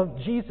faith of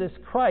Jesus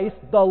Christ,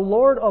 the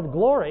Lord of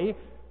glory,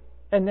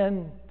 and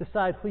then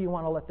decide who you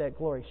want to let that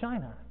glory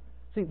shine on.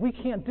 See, we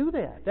can't do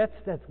that.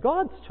 That's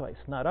God's choice,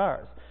 not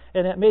ours.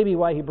 And that may be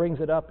why he brings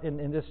it up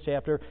in this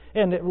chapter,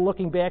 and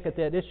looking back at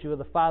that issue of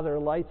the Father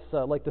lights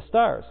like the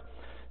stars.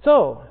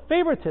 So,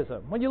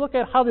 favoritism. When you look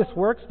at how this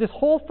works, this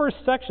whole first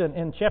section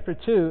in chapter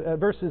 2,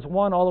 verses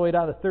 1 all the way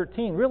down to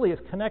 13, really is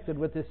connected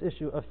with this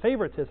issue of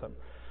favoritism.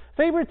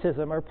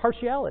 Favoritism, or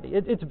partiality,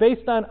 it's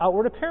based on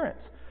outward appearance.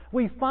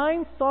 We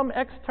find some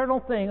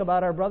external thing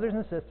about our brothers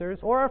and sisters,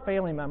 or our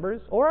family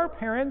members, or our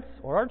parents,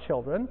 or our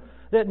children,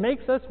 that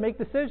makes us make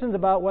decisions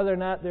about whether or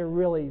not they're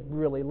really,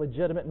 really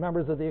legitimate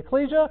members of the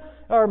ecclesia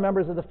or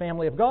members of the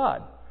family of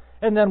God.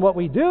 And then what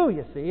we do,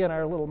 you see, in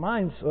our little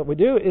minds, what we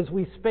do is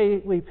we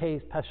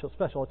pay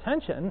special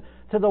attention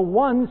to the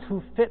ones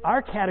who fit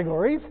our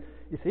categories.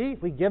 You see,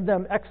 we give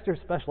them extra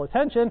special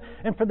attention.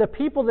 And for the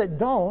people that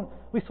don't,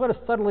 we sort of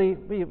subtly,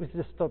 we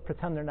just don't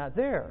pretend they're not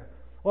there.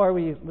 Or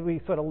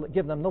we sort of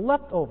give them the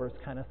leftovers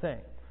kind of thing.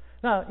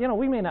 Now,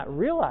 we may not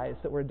realize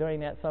that we're doing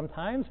that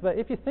sometimes, but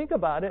if you think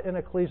about it in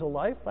ecclesial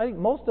life, I think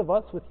most of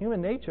us with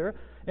human nature,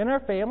 in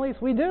our families,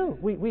 we do.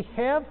 We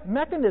have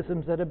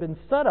mechanisms that have been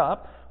set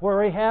up where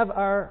we have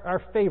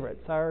our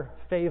favorites, our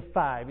fave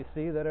 5, you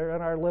see, that are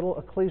in our little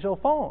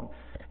ecclesial phone.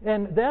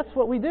 And that's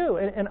what we do.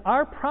 And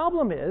our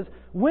problem is,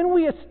 when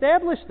we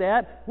establish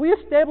that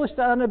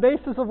on the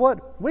basis of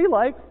what we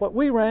like, what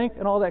we rank,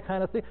 and all that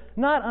kind of thing,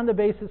 not on the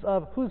basis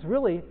of who's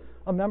really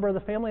a member of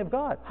the family of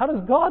God. How does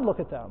God look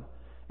at them?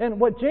 And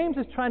what James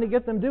is trying to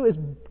get them to do is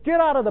get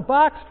out of the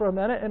box for a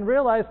minute and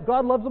realize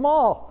God loves them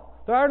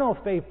all. There are no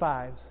fave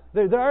 5s.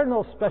 There are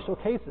no special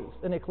cases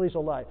in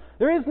ecclesial life.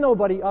 There is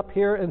nobody up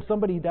here and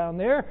somebody down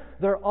there.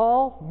 They're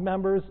all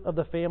members of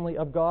the family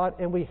of God,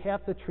 and we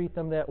have to treat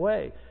them that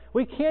way.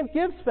 We can't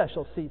give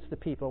special seats to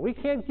people. We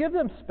can't give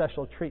them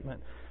special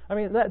treatment. I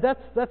mean,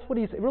 that's what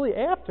he's really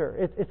after.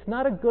 It's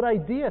not a good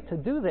idea to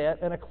do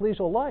that in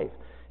ecclesial life.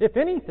 If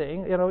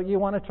anything, you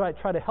want to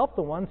try to help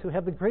the ones who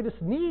have the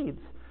greatest needs,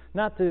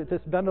 not to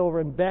just bend over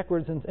and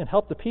backwards and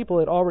help the people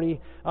that already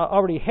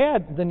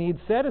had the needs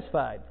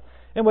satisfied.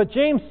 And what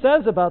James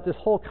says about this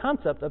whole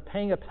concept of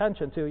paying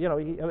attention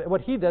to,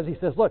 what he does, he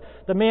says, look,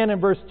 the man in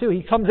verse 2,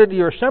 he comes into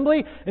your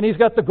assembly, and he's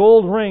got the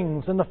gold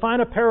rings and the fine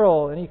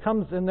apparel, and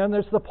then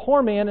there's the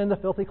poor man in the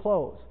filthy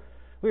clothes.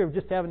 We were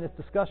just having this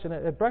discussion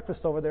at breakfast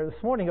over there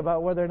this morning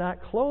about whether or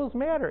not clothes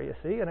matter, you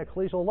see, in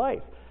ecclesial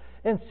life.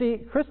 And see,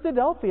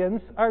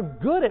 Christadelphians are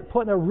good at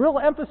putting a real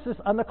emphasis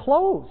on the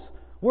clothes.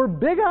 We're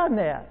big on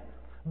that.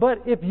 But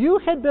if you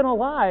had been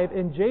alive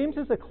in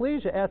James's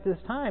ecclesia at this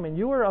time, and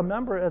you were a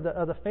member of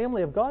the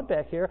family of God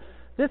back here,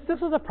 this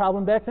was a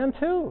problem back then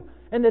too.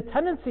 And the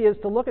tendency is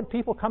to look at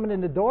people coming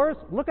in the doors,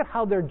 look at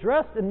how they're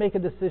dressed, and make a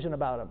decision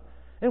about them.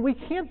 And we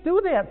can't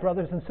do that,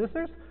 brothers and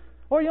sisters,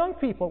 or young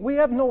people. We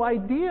have no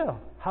idea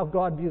how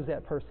God views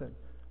that person.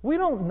 We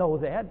don't know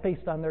that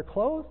based on their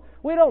clothes.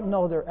 We don't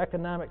know their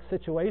economic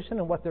situation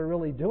and what they're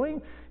really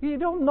doing. You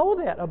don't know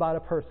that about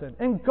a person.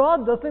 And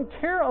God doesn't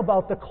care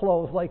about the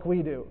clothes like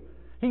we do.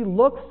 He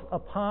looks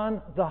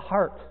upon the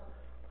heart.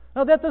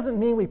 Now, that doesn't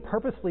mean we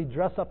purposely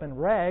dress up in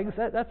rags.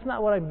 That's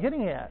not what I'm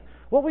getting at.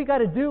 What we got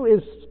to do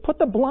is put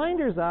the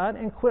blinders on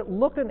and quit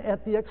looking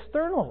at the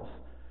externals.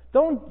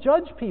 Don't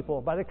judge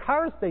people by the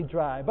cars they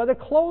drive, by the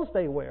clothes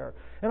they wear,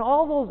 and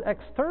all those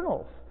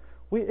externals.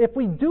 If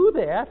we do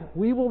that,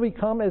 we will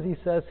become, as he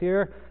says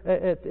here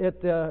at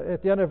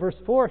the end of verse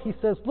 4, he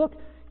says, look,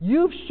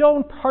 you've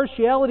shown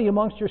partiality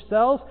amongst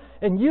yourselves,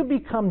 and you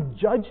become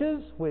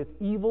judges with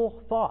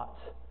evil thoughts.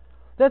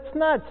 That's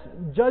not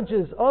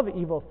judges of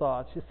evil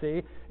thoughts, you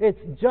see. It's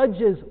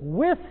judges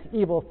with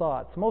evil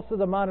thoughts. Most of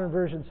the modern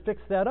versions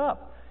fix that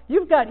up.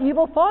 You've got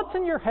evil thoughts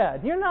in your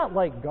head. You're not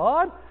like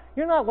God.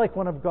 You're not like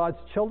one of God's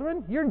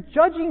children. You're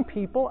judging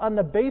people on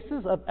the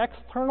basis of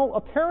external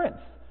appearance.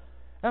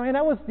 I mean,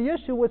 that was the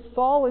issue with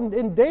Saul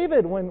and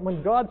David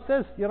when God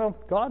says,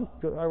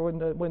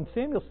 when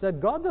Samuel said,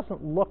 God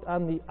doesn't look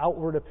on the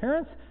outward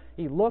appearance,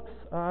 He looks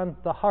on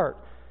the heart.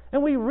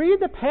 And we read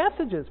the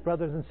passages,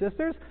 brothers and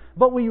sisters,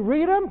 but we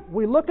read them,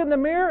 we look in the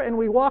mirror, and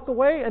we walk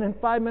away, and in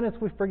 5 minutes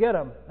we forget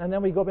them, and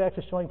then we go back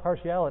to showing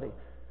partiality.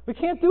 We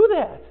can't do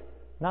that.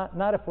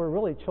 Not if we're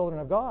really children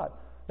of God.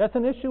 That's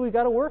an issue we've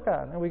got to work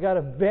on, and we've got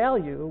to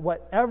value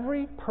what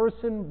every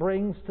person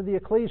brings to the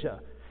ecclesia.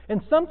 And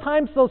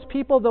sometimes those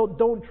people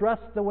don't dress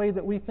the way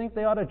that we think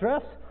they ought to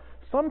dress.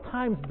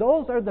 Sometimes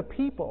those are the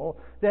people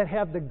that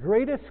have the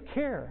greatest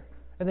care,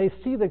 and they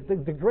see the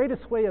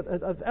greatest way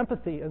of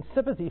empathy and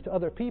sympathy to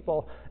other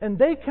people, and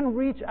they can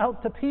reach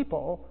out to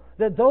people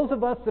that those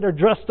of us that are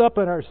dressed up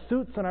in our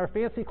suits and our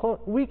fancy clothes,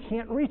 we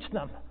can't reach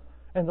them,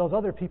 and those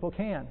other people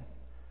can.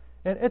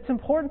 And it's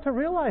important to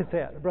realize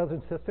that,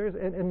 brothers and sisters,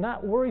 and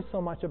not worry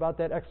so much about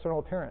that external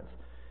appearance.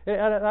 And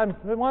I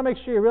want to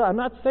make sure you realize, I'm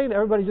not saying that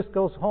everybody just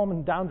goes home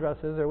in down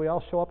dresses or we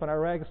all show up in our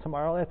rags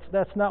tomorrow.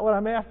 That's not what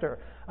I'm after.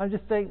 I'm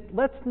just saying,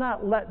 let's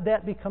not let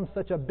that become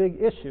such a big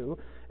issue.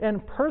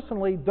 And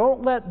personally,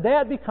 don't let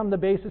that become the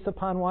basis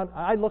upon what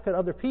I look at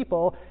other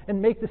people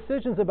and make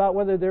decisions about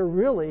whether they're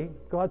really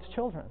God's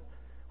children.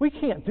 We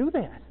can't do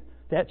that.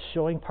 That's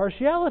showing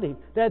partiality.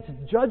 That's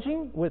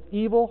judging with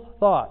evil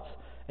thoughts.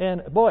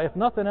 And boy, if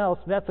nothing else,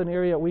 that's an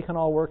area we can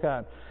all work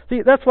on.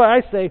 See, that's why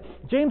I say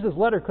James's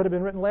letter could have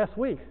been written last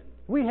week.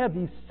 We have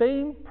these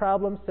same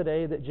problems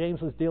today that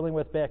James was dealing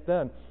with back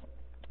then.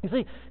 You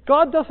see,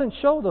 God doesn't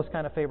show those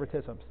kind of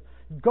favoritisms.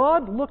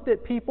 God looked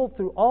at people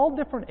through all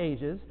different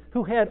ages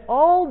who had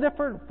all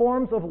different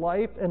forms of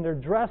life and their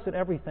dress and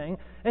everything,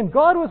 and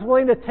God was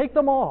willing to take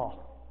them all.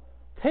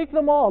 Take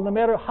them all, no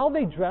matter how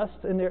they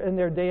dressed in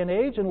their day and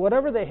age and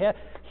whatever they had.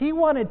 He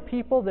wanted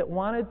people that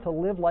wanted to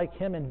live like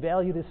Him and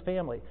valued His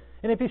family.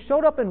 And if you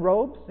showed up in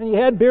robes and you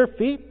had bare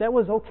feet, that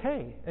was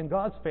okay in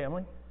God's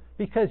family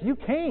because you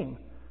came.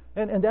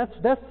 And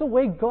that's the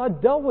way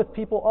God dealt with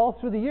people all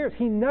through the years.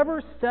 He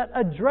never set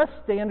a dress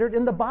standard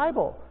in the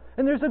Bible.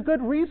 And there's a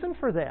good reason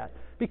for that.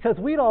 Because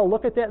we'd all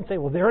look at that and say,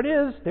 well, there it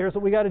is. There's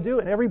what we got to do.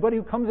 And everybody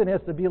who comes in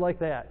has to be like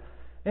that.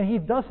 And He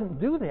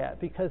doesn't do that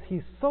because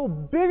He's so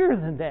bigger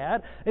than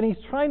that, and He's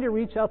trying to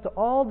reach out to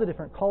all the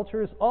different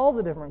cultures, all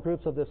the different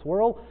groups of this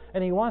world,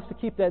 and He wants to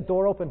keep that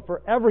door open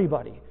for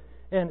everybody.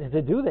 And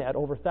to do that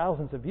over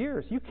thousands of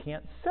years, you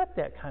can't set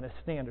that kind of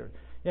standard.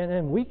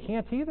 And we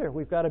can't either.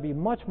 We've got to be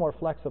much more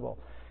flexible.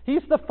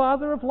 He's the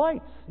Father of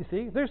lights, you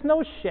see. There's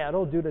no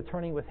shadow due to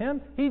turning with Him.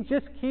 He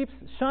just keeps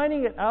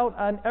shining it out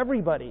on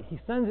everybody.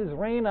 He sends His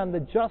rain on the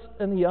just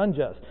and the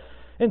unjust.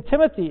 In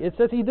Timothy, it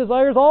says He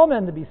desires all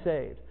men to be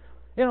saved.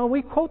 You know,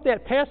 we quote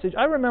that passage.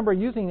 I remember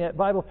using that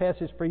Bible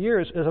passage for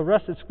years as a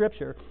rested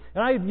scripture.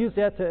 And I used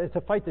that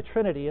to fight the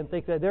Trinity and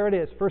think that there it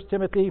is, 1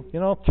 Timothy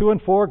 2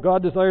 and 4,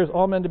 God desires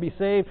all men to be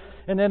saved.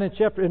 And then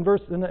in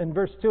verse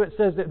 2 it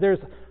says that there's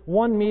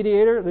one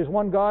mediator, there's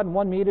one God and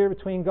one mediator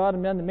between God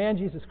and men, the man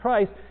Jesus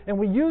Christ. And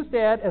we used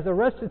that as a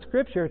rested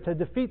scripture to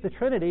defeat the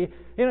Trinity.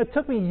 And it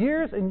took me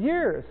years and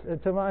years,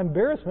 to my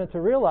embarrassment,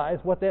 to realize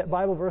what that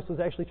Bible verse was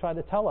actually trying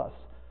to tell us.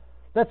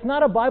 That's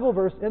not a Bible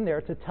verse in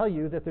there to tell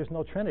you that there's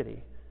no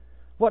Trinity.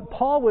 What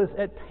Paul was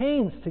at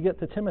pains to get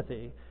to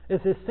Timothy is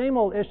this same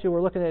old issue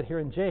we're looking at here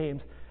in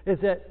James, is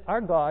that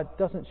our God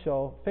doesn't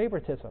show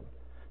favoritism.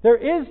 There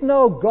is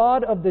no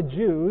God of the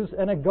Jews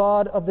and a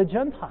God of the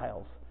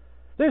Gentiles.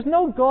 There's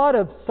no God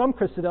of some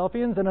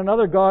Christadelphians and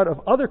another God of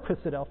other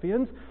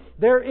Christadelphians.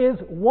 There is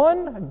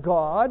one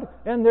God,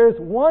 and there's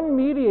one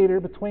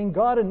mediator between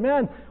God and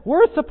men.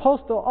 We're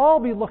supposed to all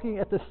be looking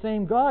at the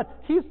same God.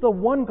 He's the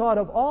one God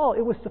of all.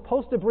 It was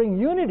supposed to bring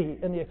unity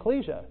in the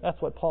ecclesia.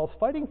 That's what Paul's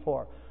fighting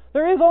for.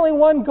 There is only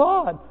one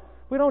God.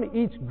 We don't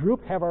each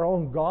group have our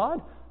own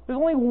God. There's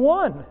only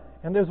one,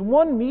 and there's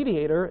one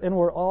mediator, and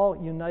we're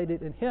all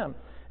united in Him.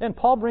 And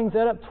Paul brings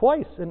that up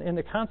twice in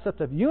the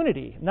concept of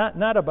unity,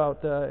 not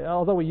about,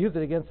 although we use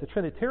it against the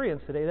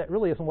Trinitarians today, that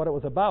really isn't what it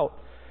was about.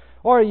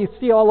 Or you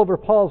see all over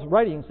Paul's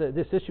writings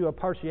this issue of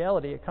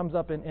partiality. It comes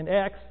up in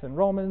Acts and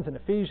Romans and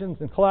Ephesians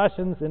and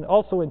Colossians and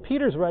also in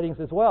Peter's writings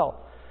as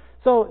well.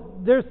 So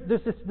there's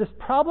this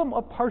problem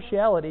of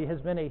partiality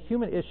has been a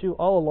human issue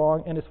all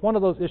along, and it's one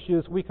of those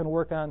issues we can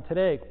work on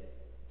today.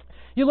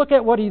 You look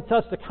at what he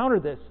does to counter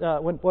this,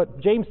 what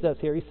James does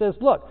here. He says,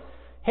 look,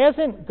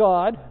 hasn't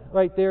God,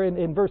 right there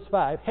in verse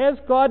 5, has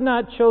God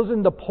not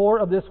chosen the poor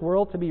of this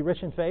world to be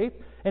rich in faith,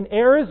 and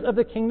heirs of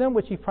the kingdom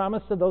which He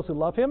promised to those who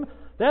love Him?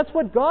 That's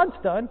what God's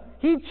done.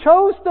 He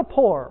chose the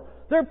poor.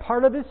 They're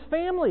part of His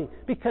family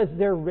because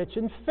they're rich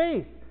in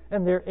faith,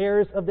 and they're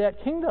heirs of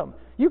that kingdom.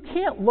 You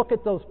can't look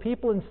at those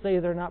people and say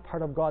they're not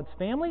part of God's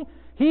family.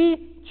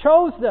 He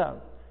chose them.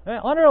 And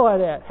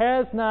underline that.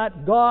 Has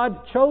not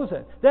God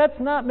chosen? That's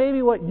not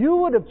maybe what you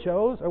would have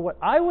chose or what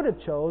I would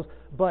have chose,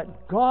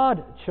 but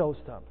God chose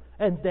them.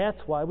 And that's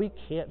why we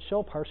can't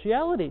show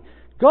partiality.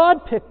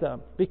 God picked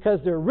them because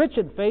they're rich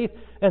in faith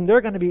and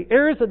they're going to be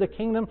heirs of the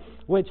kingdom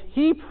which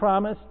He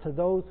promised to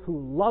those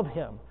who love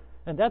Him.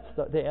 And that's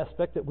the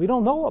aspect that we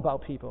don't know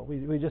about people.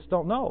 We just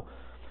don't know.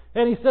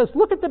 And he says,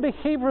 look at the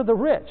behavior of the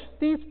rich.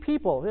 These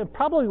people, and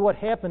probably what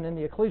happened in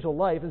the ecclesial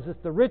life is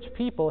that the rich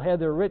people had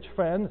their rich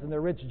friends and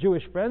their rich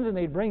Jewish friends, and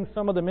they'd bring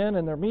some of them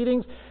in their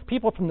meetings,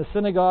 people from the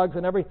synagogues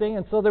and everything,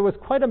 and so there was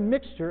quite a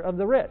mixture of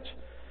the rich.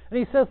 And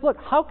he says, look,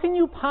 how can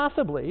you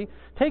possibly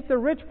take the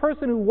rich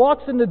person who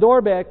walks in the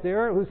door back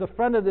there, who's a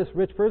friend of this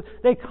rich person,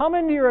 they come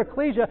into your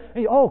ecclesia,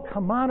 and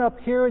come on up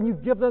here, and you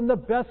give them the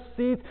best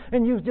seats,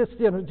 and you just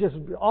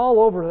all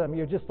over them.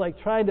 You're just like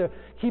trying to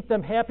keep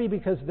them happy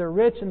because they're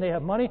rich and they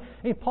have money.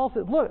 And Paul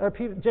says,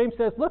 James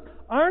says, look,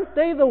 aren't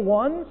they the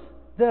ones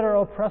that are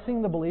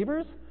oppressing the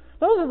believers?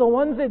 Those are the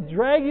ones that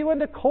drag you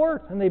into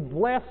court and they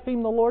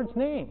blaspheme the Lord's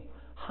name.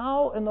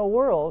 How in the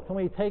world can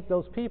we take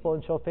those people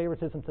and show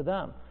favoritism to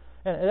them?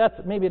 And that's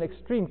maybe an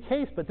extreme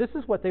case, but this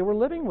is what they were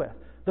living with.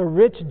 The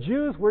rich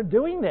Jews were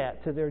doing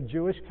that to their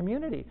Jewish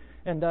community,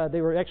 and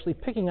they were actually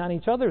picking on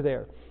each other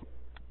there.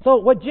 So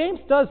what James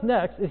does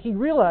next is he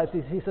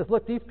realizes, he says,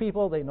 look, these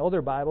people, they know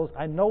their Bibles.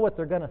 I know what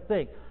they're going to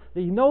think.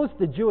 He knows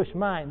the Jewish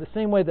mind, the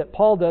same way that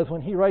Paul does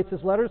when he writes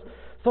his letters.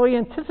 So he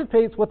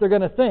anticipates what they're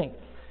going to think.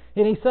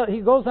 And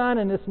he goes on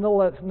in this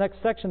next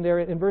section there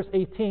in verse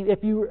 8,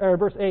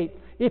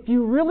 if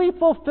you really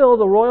fulfill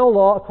the royal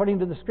law according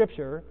to the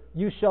Scripture,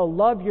 you shall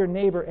love your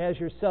neighbor as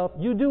yourself.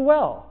 You do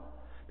well.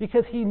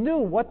 Because he knew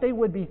what they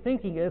would be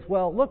thinking is,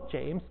 well, look,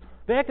 James,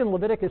 back in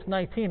Leviticus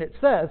 19 it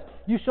says,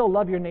 you shall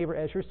love your neighbor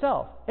as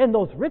yourself. And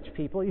those rich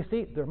people, you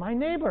see, they're my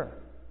neighbor.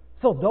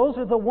 So those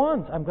are the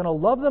ones. I'm going to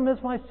love them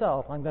as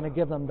myself. I'm going to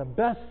give them the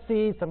best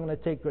seats. I'm going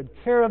to take good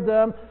care of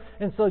them.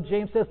 And so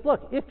James says,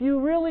 look, if you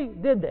really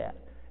did that,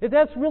 if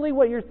that's really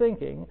what you're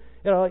thinking,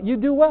 you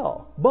do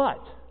well.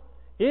 But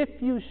if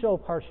you show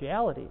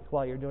partiality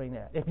while you're doing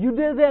that, if you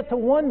did that to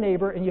one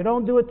neighbor and you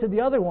don't do it to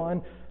the other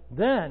one,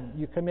 then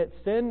you commit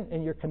sin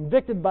and you're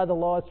convicted by the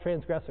law as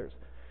transgressors.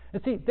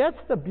 And see, that's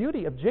the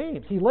beauty of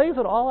James. He lays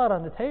it all out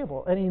on the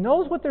table, and he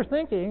knows what they're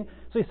thinking.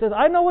 So he says,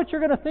 I know what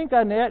you're going to think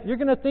on that. You're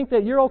going to think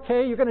that you're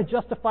okay. You're going to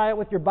justify it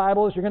with your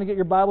Bibles. You're going to get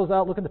your Bibles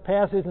out, look at the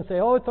passage, and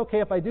say, oh, it's okay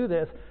if I do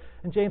this.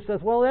 And James says,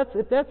 well,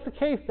 if that's the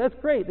case, that's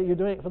great that you're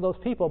doing it for those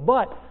people.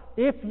 But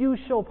if you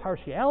show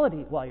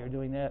partiality while you're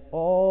doing that,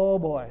 oh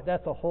boy,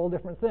 that's a whole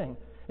different thing.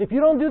 If you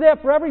don't do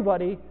that for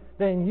everybody,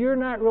 then you're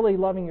not really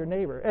loving your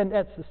neighbor. And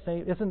that's the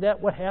same. Isn't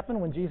that what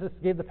happened when Jesus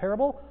gave the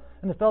parable?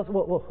 And the fellow said,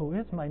 well, who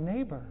is my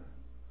neighbor?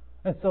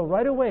 And so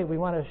right away we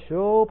want to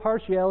show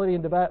partiality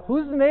and divide.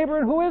 Who's the neighbor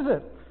and who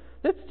isn't?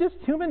 That's just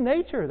human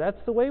nature.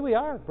 That's the way we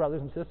are,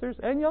 brothers and sisters,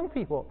 and young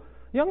people.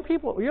 Young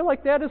people, you're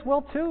like that as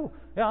well too.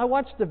 I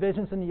watch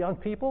divisions in the young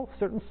people,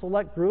 certain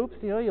select groups.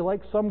 You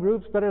like some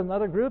groups better than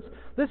other groups.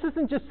 This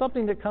isn't just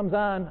something that comes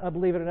on,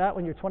 believe it or not,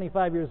 when you're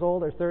 25 years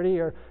old or 30,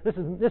 or this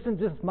isn't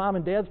just mom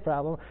and dad's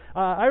problem.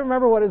 I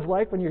remember what it's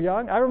like when you're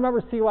young. I remember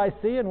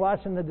CYC and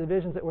watching the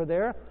divisions that were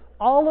there.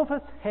 All of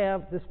us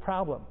have this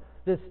problem,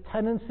 this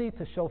tendency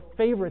to show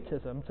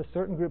favoritism to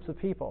certain groups of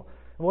people.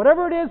 And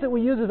whatever it is that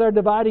we use as our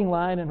dividing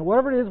line and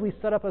whatever it is we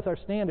set up as our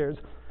standards,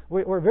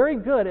 we're very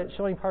good at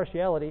showing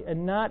partiality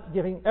and not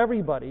giving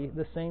everybody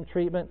the same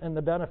treatment and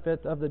the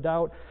benefit of the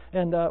doubt.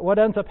 And what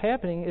ends up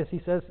happening is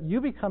he says, you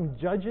become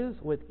judges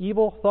with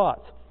evil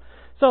thoughts.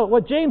 So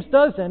what James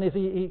does then is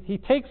he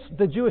takes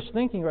the Jewish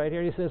thinking right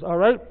here. He says, all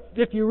right,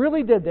 if you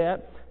really did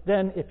that,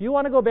 then if you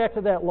want to go back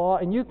to that law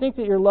and you think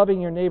that you're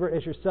loving your neighbor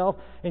as yourself,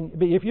 and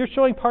if you're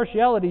showing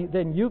partiality,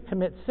 then you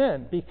commit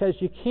sin, because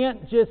you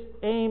can't just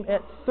aim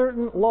at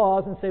certain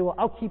laws and say, well,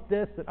 I'll keep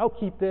this, and I'll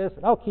keep this,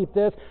 and I'll keep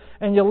this,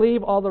 and you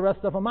leave all the rest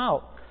of them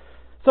out.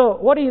 So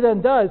what he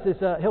then does is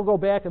he'll go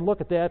back and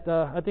look at that.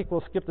 I think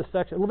we'll skip the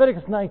section.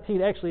 Leviticus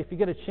 19, actually, if you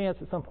get a chance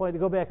at some point to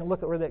go back and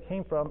look at where that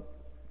came from,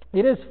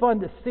 it is fun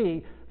to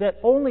see that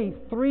only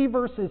 3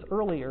 verses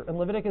earlier in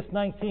Leviticus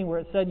 19, where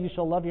it said you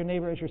shall love your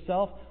neighbor as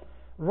yourself,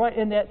 right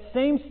in that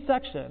same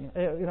section,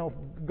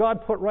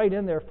 God put right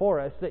in there for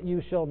us that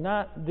you shall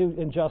not do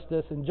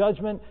injustice in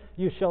judgment,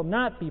 you shall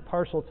not be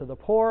partial to the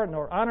poor,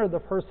 nor honor the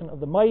person of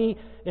the mighty.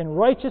 In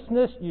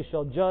righteousness you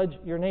shall judge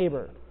your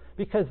neighbor,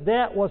 because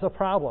that was a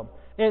problem.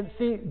 And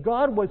see,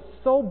 God was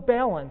so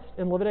balanced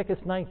in Leviticus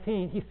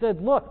 19. He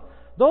said, look,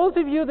 those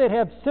of you that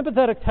have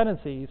sympathetic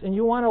tendencies and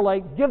you want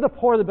to give the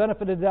poor the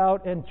benefit of the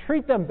doubt and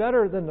treat them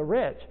better than the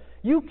rich,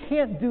 you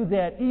can't do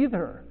that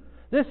either.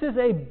 This is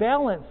a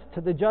balance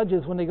to the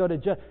judges when they go to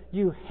judge.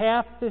 You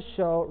have to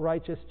show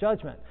righteous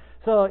judgment.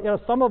 So,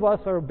 some of us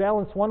are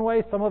balanced one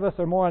way, some of us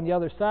are more on the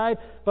other side.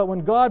 But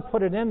when God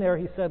put it in there,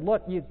 He said,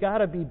 look, you've got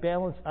to be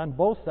balanced on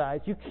both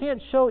sides. You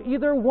can't show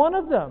either one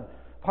of them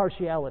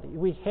partiality.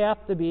 We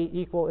have to be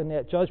equal in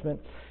that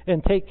judgment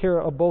and take care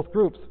of both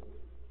groups.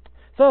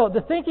 So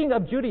the thinking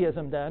of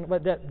Judaism then,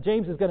 what that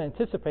James is going to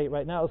anticipate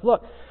right now, is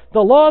look,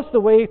 the law is the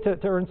way to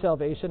earn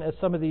salvation, as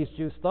some of these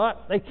Jews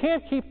thought. They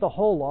can't keep the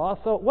whole law.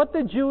 So what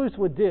the Jews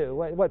would do,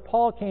 what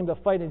Paul came to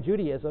fight in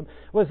Judaism,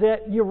 was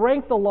that you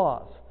rank the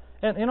laws.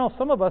 And,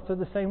 some of us are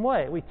the same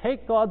way. We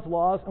take God's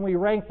laws and we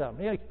rank them.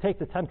 You take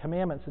the 10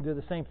 Commandments and do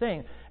the same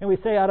thing. And we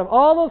say, out of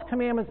all those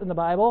commandments in the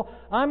Bible,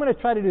 I'm going to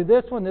try to do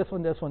this one, this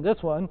one, this one,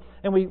 this one.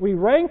 And we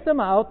rank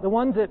them out. The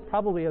ones that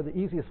probably are the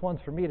easiest ones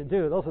for me to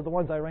do, those are the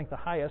ones I rank the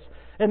highest.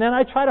 And then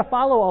I try to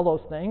follow all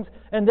those things.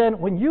 And then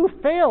when you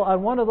fail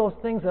on one of those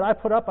things that I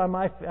put up on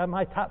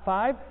my top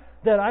 5,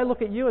 then I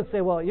look at you and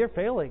say, well, you're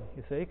failing,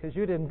 you see, because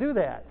you didn't do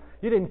that.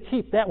 You didn't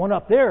keep that one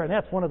up there, and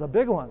that's one of the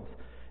big ones.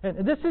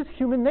 And this is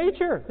human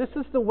nature. This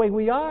is the way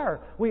we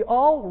are. We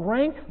all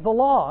rank the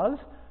laws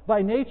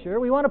by nature.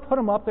 We want to put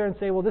them up there and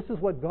say, well, this is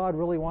what God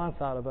really wants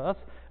out of us.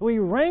 We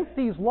rank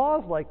these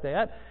laws like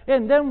that.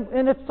 And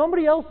if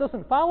somebody else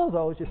doesn't follow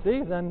those, you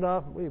see, then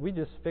we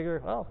just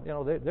figure, well,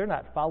 they're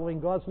not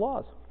following God's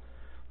laws.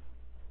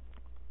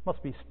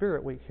 Must be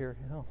Spirit Week here,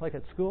 like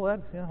at school,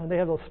 Ed, when they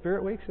have those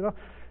Spirit Weeks,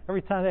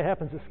 Every time that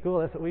happens at school,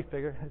 that's what we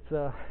figure.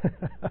 It's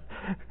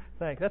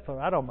thanks. That's all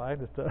right. I don't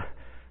mind.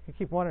 You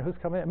keep wondering who's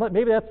coming in.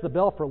 Maybe that's the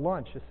bell for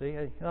lunch, you see.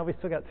 We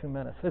still got 2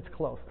 minutes. It's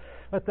close.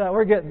 But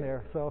we're getting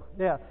there. So,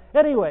 yeah.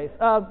 Anyways,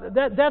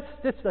 that's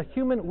just a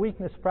human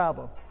weakness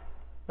problem.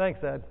 Thanks,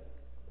 Ed.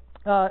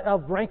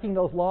 Of ranking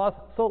those laws.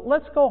 So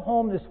let's go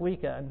home this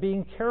weekend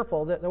being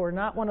careful that we're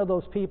not one of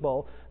those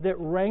people that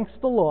ranks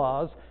the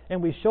laws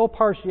and we show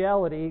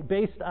partiality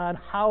based on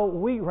how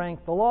we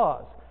rank the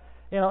laws.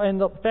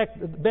 And the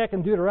fact, back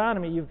in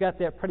Deuteronomy, you've got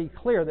that pretty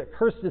clear, that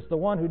cursed is the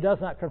one who does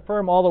not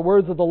confirm all the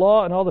words of the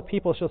law, and all the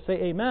people shall say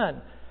amen.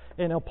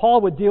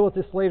 Paul would deal with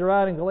this later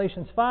on in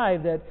Galatians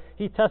 5, that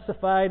he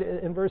testified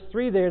in verse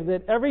 3 there,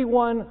 that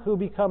everyone who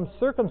becomes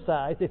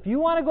circumcised, if you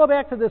want to go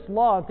back to this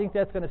law and think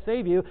that's going to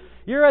save you,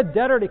 you're a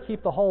debtor to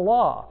keep the whole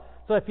law.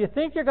 So if you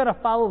think you're going to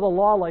follow the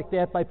law like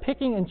that by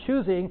picking and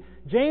choosing,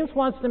 James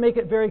wants to make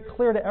it very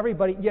clear to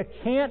everybody, you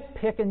can't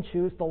pick and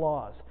choose the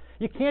laws.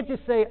 You can't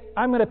just say,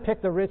 I'm going to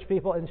pick the rich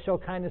people and show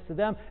kindness to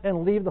them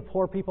and leave the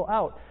poor people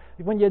out.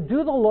 When you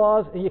do the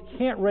laws and you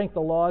can't rank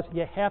the laws,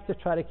 you have to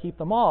try to keep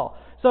them all.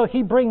 So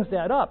he brings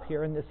that up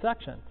here in this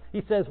section.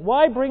 He says,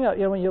 why bring up,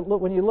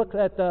 when you look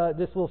at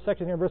this little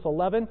section here in verse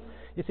 11,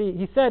 you see,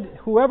 he said,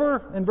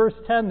 whoever, in verse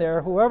 10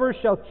 there, whoever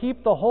shall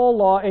keep the whole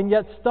law and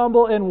yet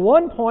stumble in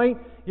one point,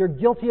 you're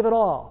guilty of it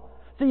all.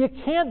 So you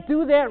can't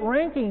do that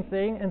ranking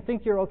thing and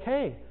think you're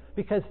okay,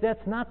 because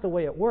that's not the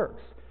way it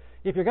works.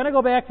 If you're going to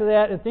go back to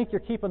that and think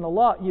you're keeping the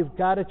law, you've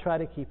got to try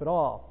to keep it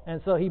all.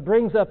 And so he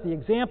brings up the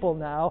example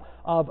now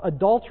of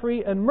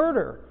adultery and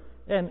murder.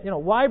 And,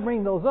 why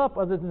bring those up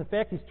other than the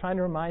fact he's trying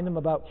to remind them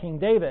about King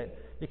David?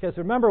 Because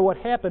remember what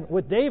happened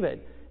with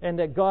David, and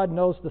that God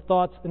knows the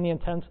thoughts and the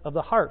intents of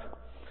the heart.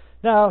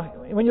 Now,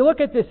 when you look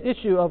at this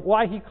issue of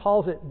why he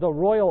calls it the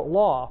royal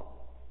law,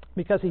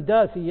 because he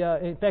does,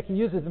 in fact, he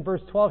uses in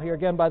verse 12 here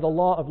again by the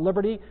law of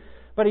liberty.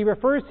 But he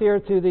refers here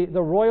to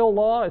the royal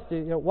law as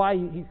to why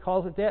he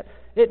calls it that.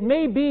 It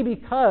may be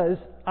because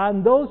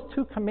on those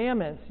 2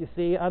 commandments, you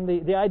see, on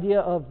the idea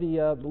of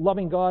the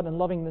loving God and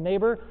loving the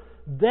neighbor,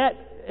 that,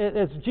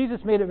 as Jesus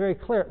made it very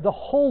clear, the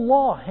whole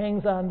law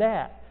hangs on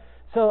that.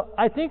 So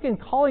I think in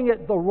calling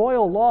it the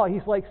royal law,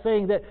 he's like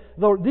saying that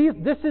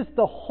this is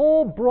the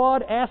whole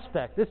broad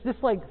aspect. This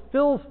just like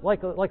fills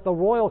like the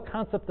royal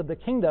concept of the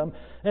kingdom,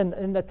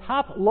 and the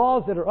top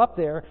laws that are up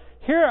there.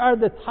 Here are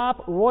the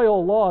top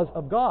royal laws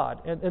of God,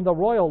 and the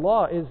royal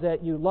law is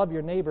that you love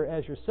your neighbor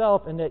as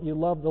yourself, and that you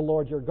love the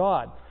Lord your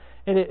God.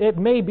 And it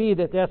may be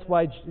that that's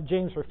why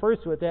James refers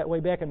to it that way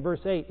back in verse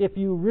 8. If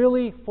you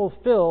really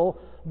fulfill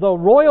the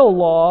royal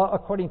law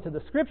according to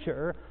the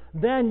Scripture,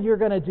 then you're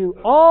going to do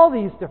all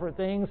these different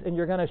things, and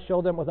you're going to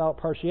show them without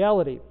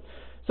partiality.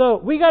 So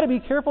we got to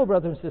be careful,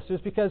 brothers and sisters,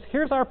 because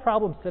here's our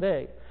problems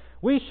today.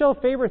 We show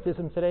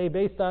favoritism today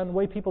based on the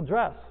way people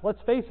dress.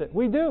 Let's face it,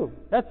 we do.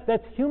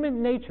 That's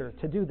human nature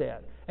to do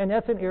that, and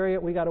that's an area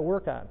we got to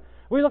work on.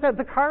 We look at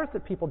the cars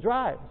that people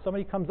drive.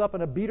 Somebody comes up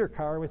in a beater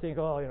car, and we think,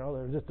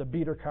 they're just a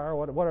beater car.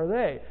 What are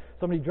they?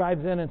 Somebody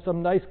drives in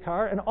some nice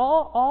car, and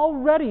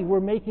already we're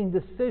making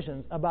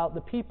decisions about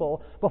the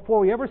people before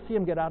we ever see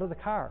them get out of the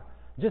car,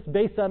 just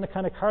based on the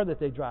kind of car that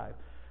they drive.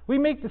 We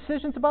make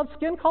decisions about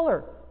skin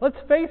color. Let's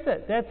face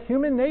it, that's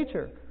human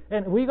nature.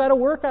 And we got to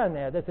work on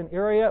that. That's an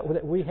area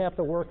that we have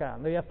to work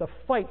on. We have to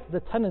fight the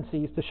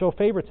tendencies to show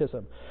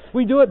favoritism.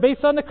 We do it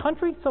based on the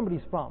country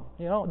somebody's from,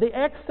 the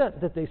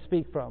accent that they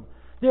speak from,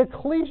 the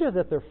ecclesia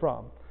that they're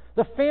from,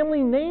 the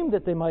family name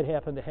that they might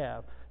happen to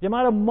have, the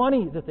amount of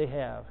money that they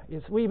have.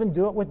 We even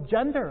do it with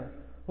gender.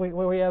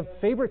 We have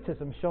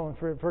favoritism shown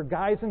for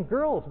guys and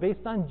girls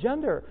based on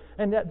gender.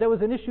 And that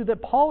was an issue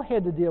that Paul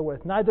had to deal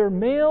with. Neither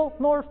male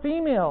nor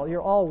female.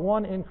 You're all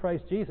one in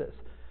Christ Jesus.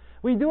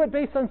 We do it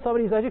based on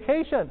somebody's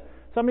education.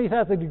 Somebody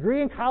has a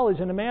degree in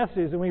college and a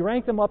master's, and we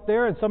rank them up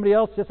there, and somebody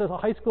else just has a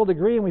high school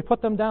degree, and we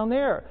put them down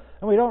there.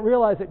 And we don't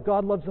realize that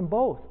God loves them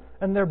both.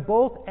 And they're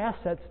both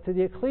assets to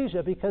the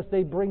ecclesia because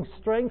they bring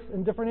strengths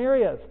in different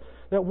areas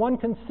that one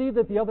can see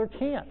that the other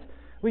can't.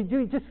 We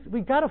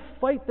got to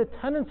fight the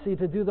tendency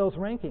to do those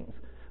rankings.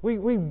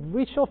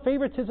 We show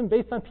favoritism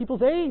based on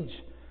people's age.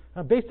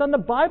 based on the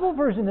Bible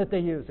version that they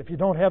use. If you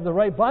don't have the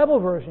right Bible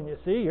version, you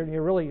see,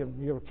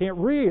 you can't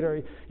read,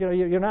 or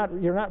you're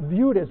not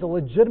viewed as a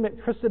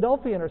legitimate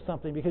Christadelphian or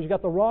something because you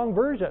got the wrong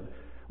version.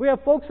 We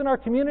have folks in our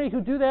community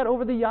who do that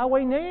over the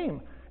Yahweh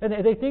name. And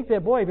they think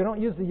that, boy, if you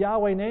don't use the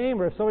Yahweh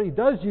name, or if somebody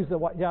does use the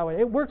Yahweh,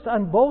 it works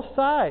on both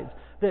sides,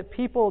 that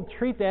people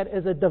treat that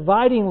as a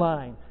dividing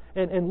line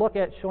and look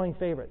at showing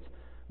favorites.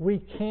 We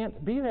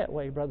can't be that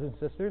way, brothers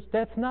and sisters.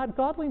 That's not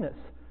godliness.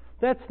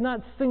 That's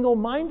not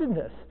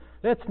single-mindedness.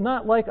 That's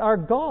not like our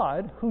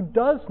God, who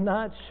does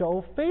not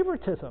show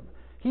favoritism.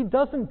 He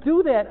doesn't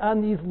do that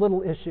on these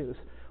little issues.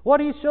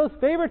 What He shows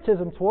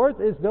favoritism towards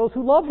is those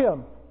who love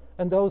Him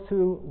and those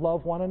who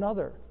love one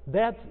another.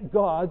 That's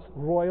God's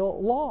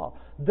royal law.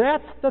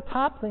 That's the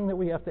top thing that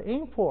we have to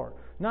aim for,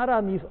 not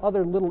on these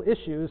other little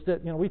issues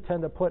that we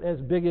tend to put as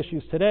big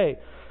issues today.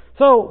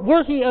 So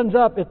where he ends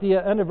up at the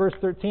end of verse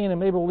 13, and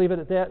maybe we'll leave it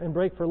at that and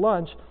break for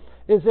lunch,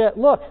 is that,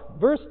 look,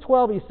 verse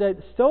 12 he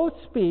said, so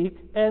speak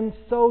and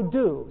so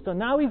do. So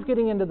now he's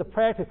getting into the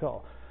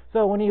practical.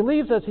 So when he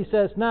leaves us, he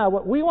says, now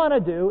what we want to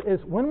do is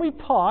when we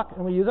talk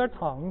and we use our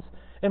tongues,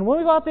 and when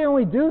we go out there and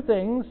we do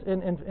things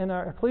in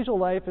our ecclesial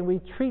life and we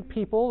treat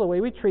people the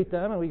way we treat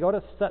them, and we go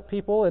to set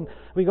people and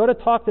we go to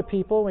talk to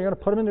people and we're going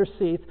to put them in their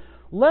seats,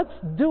 let's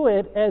do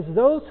it as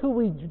those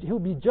who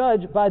be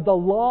judged by the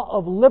law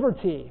of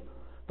liberty.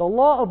 The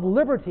law of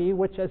liberty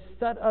which has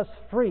set us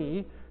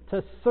free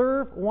to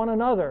serve one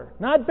another.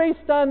 Not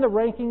based on the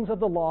rankings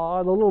of the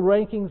law, the little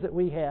rankings that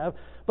we have,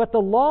 but the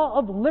law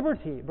of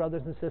liberty,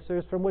 brothers and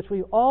sisters, from which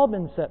we've all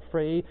been set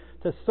free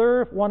to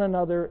serve one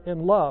another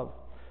in love.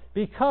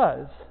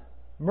 Because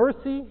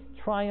mercy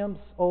triumphs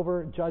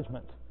over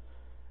judgment.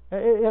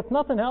 If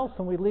nothing else,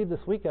 when we leave this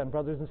weekend,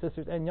 brothers and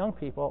sisters and young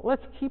people,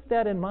 let's keep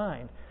that in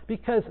mind.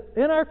 Because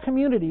in our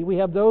community, we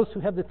have those who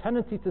have the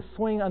tendency to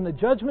swing on the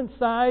judgment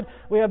side.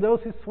 We have those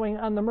who swing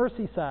on the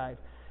mercy side.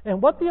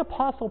 And what the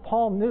Apostle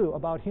Paul knew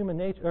about human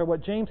nature, or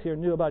what James here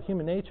knew about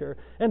human nature,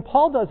 and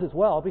Paul does as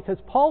well, because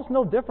Paul's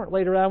no different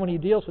later on when he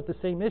deals with the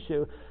same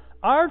issue.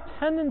 Our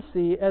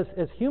tendency as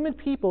human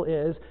people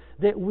is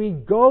that we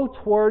go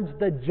towards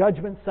the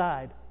judgment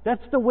side.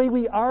 That's the way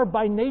we are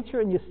by nature,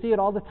 and you see it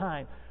all the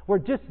time. We're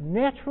just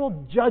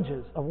natural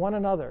judges of one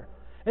another.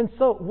 And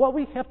so what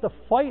we have to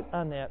fight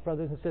on that,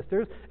 brothers and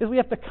sisters, is we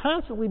have to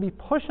constantly be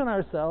pushing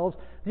ourselves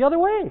the other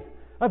way,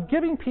 of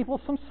giving people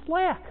some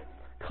slack,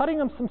 cutting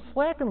them some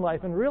slack in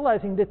life, and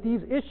realizing that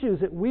these issues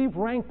that we've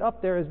ranked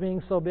up there as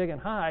being so big and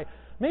high,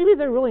 maybe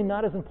they're really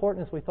not as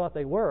important as we thought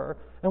they were.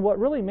 And what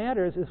really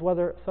matters is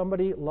whether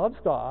somebody loves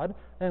God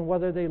and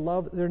whether they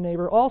love their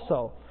neighbor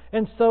also.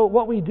 And so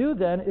what we do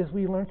then is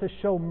we learn to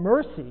show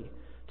mercy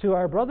to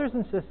our brothers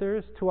and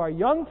sisters, to our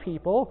young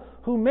people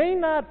who may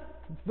not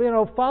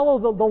follow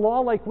the law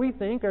like we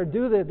think or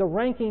do the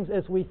rankings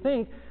as we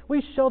think.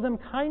 We show them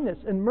kindness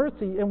and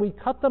mercy, and we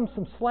cut them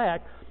some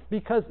slack,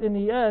 because in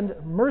the end,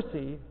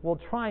 mercy will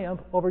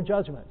triumph over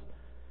judgment.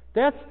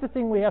 That's the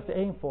thing we have to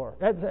aim for.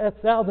 That's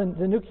how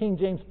the New King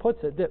James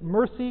puts it, that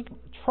mercy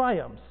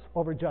triumphs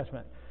over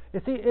judgment.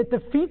 You see, it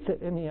defeats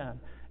it in the end.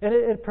 And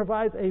it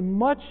provides a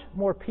much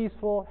more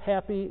peaceful,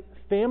 happy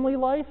family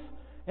life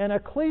and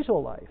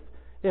ecclesial life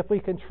if we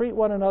can treat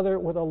one another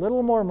with a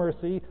little more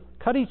mercy,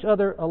 cut each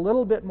other a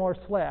little bit more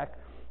slack,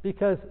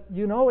 because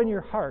you know in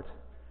your heart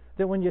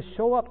that when you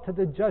show up to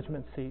the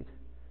judgment seat,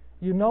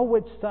 you know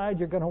which side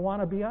you're going to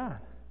want to be on.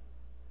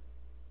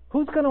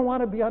 Who's going to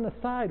want to be on the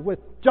side with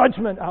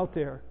judgment out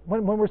there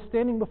when we're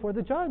standing before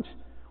the judge?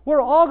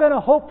 We're all going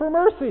to hope for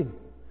mercy.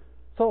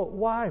 So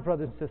why,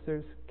 brothers and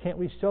sisters, can't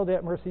we show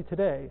that mercy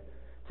today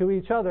to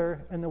each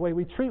other in the way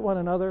we treat one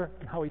another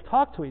and how we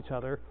talk to each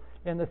other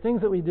and the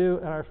things that we do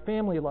in our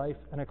family life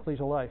and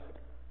ecclesial life?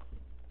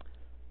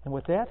 And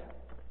with that,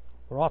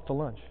 we're off to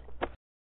lunch.